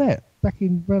hell was that back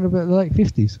in around about the late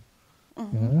 50s?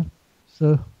 Mm-hmm. You know?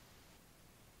 So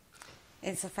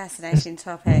it's a fascinating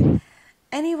topic.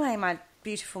 Anyway, my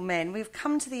beautiful men, we've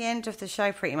come to the end of the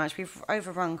show pretty much. We've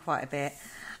overrun quite a bit.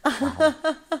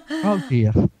 Oh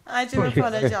dear. I do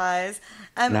apologise.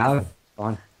 No,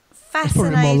 fine. Fascinating. It's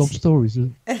probably my long stories,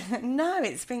 isn't it? No,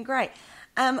 it's been great.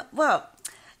 Well,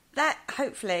 that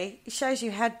hopefully shows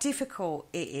you how difficult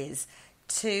it is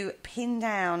to pin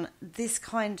down this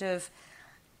kind of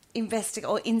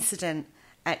incident.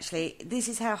 Actually, this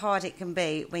is how hard it can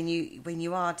be when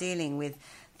you are dealing with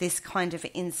this kind of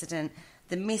incident,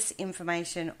 the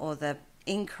misinformation or the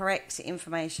incorrect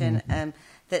information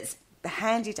that's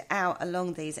handed out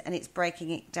along these, and it's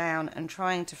breaking it down and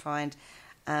trying to find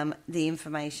the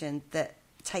information that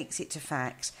takes it to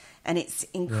fact. And it's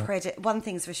incredible. Yeah. One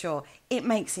thing's for sure, it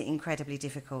makes it incredibly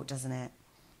difficult, doesn't it?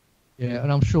 Yeah,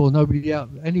 and I'm sure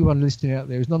anyone listening out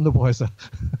there is none the wiser.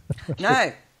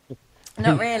 No,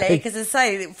 not really, because as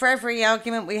I say, for every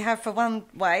argument we have for one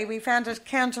way, we found a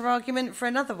counter argument for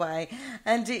another way,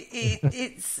 and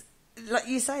it's like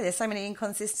you say, there's so many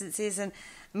inconsistencies and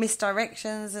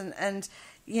misdirections, and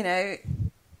you know,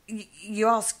 you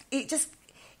ask, it's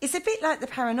a bit like the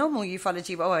paranormal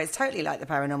ufology. Well, it's totally like the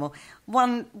paranormal.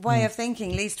 One way of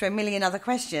thinking leads to a million other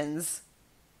questions.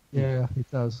 Yeah,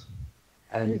 it does.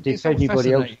 And if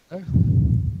anybody else,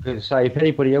 if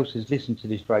anybody else has listened to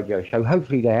this radio show,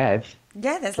 hopefully they have.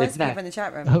 Yeah, there's loads of people in the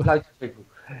chat room. Loads of people.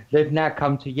 They've now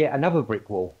come to yet another brick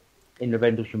wall in the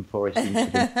Rendlesham Forest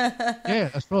Incident. Yeah,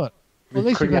 that's right. Well, at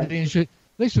least we've had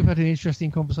an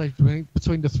interesting conversation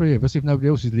between the three of us, if nobody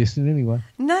else is listening anyway.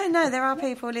 No, there are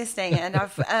people listening, and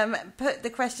I've put the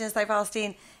questions they've asked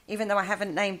in, even though I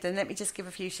haven't named them. Let me just give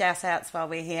a few shout-outs while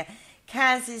we're here.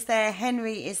 Kaz is there,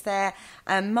 Henry is there,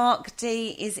 Mark D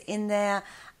is in there,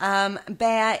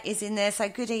 Bear is in there. So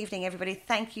good evening, everybody.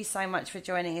 Thank you so much for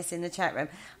joining us in the chat room.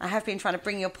 I have been trying to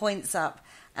bring your points up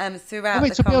throughout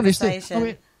the conversation. Be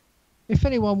honest, if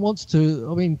anyone wants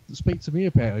to, speak to me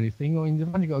about anything,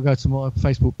 you've only got to go to my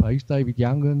Facebook page, David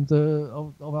Young, and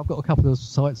I've got a couple of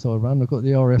sites I run. I've got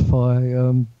the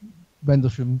RFI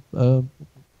Rendlesham, I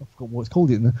forgot what it's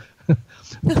called, isn't it?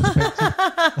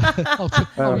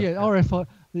 RFI.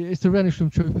 It's the Rendlesham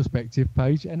True Perspective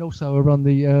page, and also I run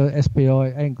the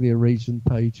SPI Anglia region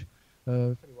page.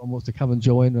 If anyone wants to come and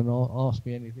join and ask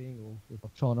me anything, or if I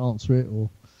try and answer it, or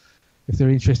if they're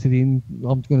interested in,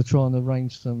 I'm going to try and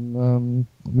arrange some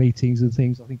meetings and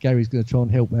things. I think Gary's going to try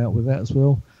and help out with that as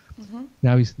well. Mm-hmm.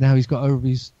 Now he's got over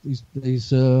his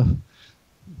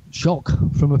shock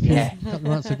from a couple of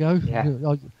months ago.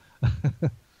 Yeah.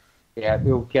 Yeah,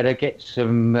 we'll get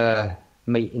some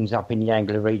meetings up in the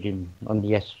Anglia region on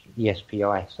the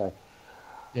SPI. So,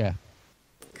 yeah,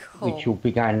 which will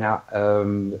be going out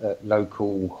at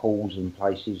local halls and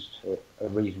places at a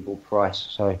reasonable price.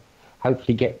 So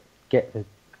hopefully get to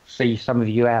see some of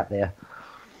you out there.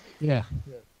 Yeah,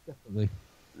 definitely.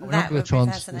 That We're going would to try be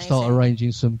and fascinating. start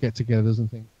arranging some get-togethers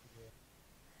and things.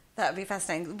 That would be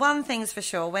fascinating. One thing's for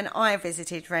sure, when I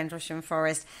visited Rendlesham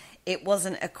Forest, it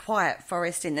wasn't a quiet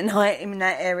forest in the night in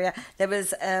that area. There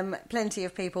was plenty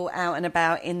of people out and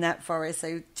about in that forest,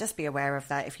 so just be aware of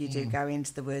that if you do go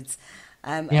into the woods.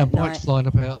 Yeah, bikes flying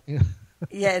about. Yeah.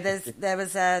 Yeah, there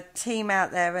was a team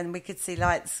out there, and we could see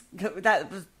lights.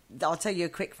 I'll tell you a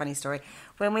quick funny story.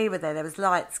 When we were there was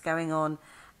lights going on.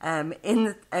 And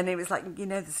it was like, you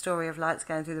know, the story of lights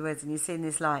going through the woods, and you're seeing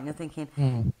this light and you're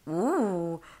thinking,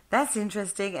 ooh, that's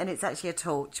interesting. And it's actually a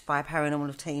torch by a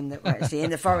paranormal team that were actually in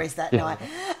the forest that night.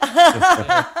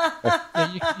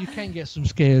 Yeah, you can get some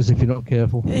scares if you're not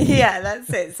careful. Yeah, that's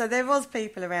it. So there was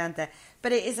people around there.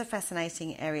 But it is a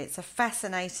fascinating area. It's a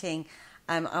fascinating,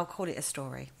 I'll call it a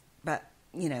story, but,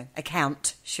 you know,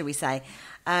 account, shall we say.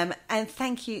 And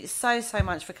thank you so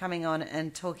much for coming on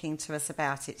and talking to us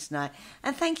about it tonight.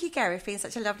 And thank you, Gary, for being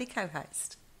such a lovely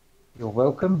co-host. You're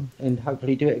welcome, and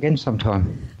hopefully do it again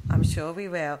sometime. I'm sure we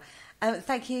will.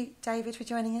 Thank you, David, for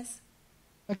joining us.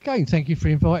 Again, thank you for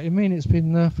inviting me, and it's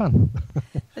been fun.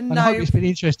 And I hope it's been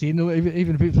interesting,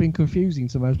 even if it's been confusing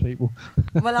to most people.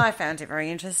 Well, I found it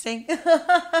very interesting. On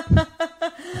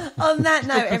that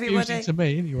note, everybody, to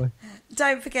me anyway.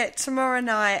 Don't forget, tomorrow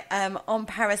night on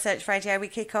Parasearch Radio, we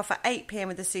kick off at 8 p.m.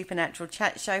 with the Supernatural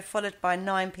Chat Show, followed by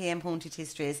 9 p.m. Haunted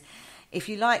Histories. If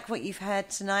you like what you've heard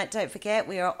tonight, don't forget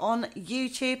we are on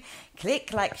YouTube.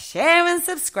 Click like, share and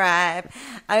subscribe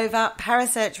over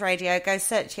Parasearch Radio. Go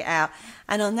search it out.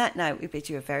 And on that note, we bid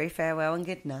you a very farewell and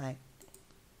good night.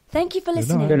 Thank you for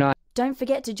listening. Good night. Don't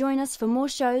forget to join us for more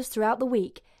shows throughout the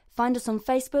week. Find us on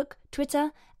Facebook,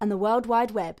 Twitter and the World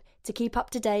Wide Web to keep up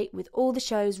to date with all the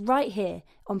shows right here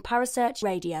on Parasearch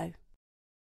Radio.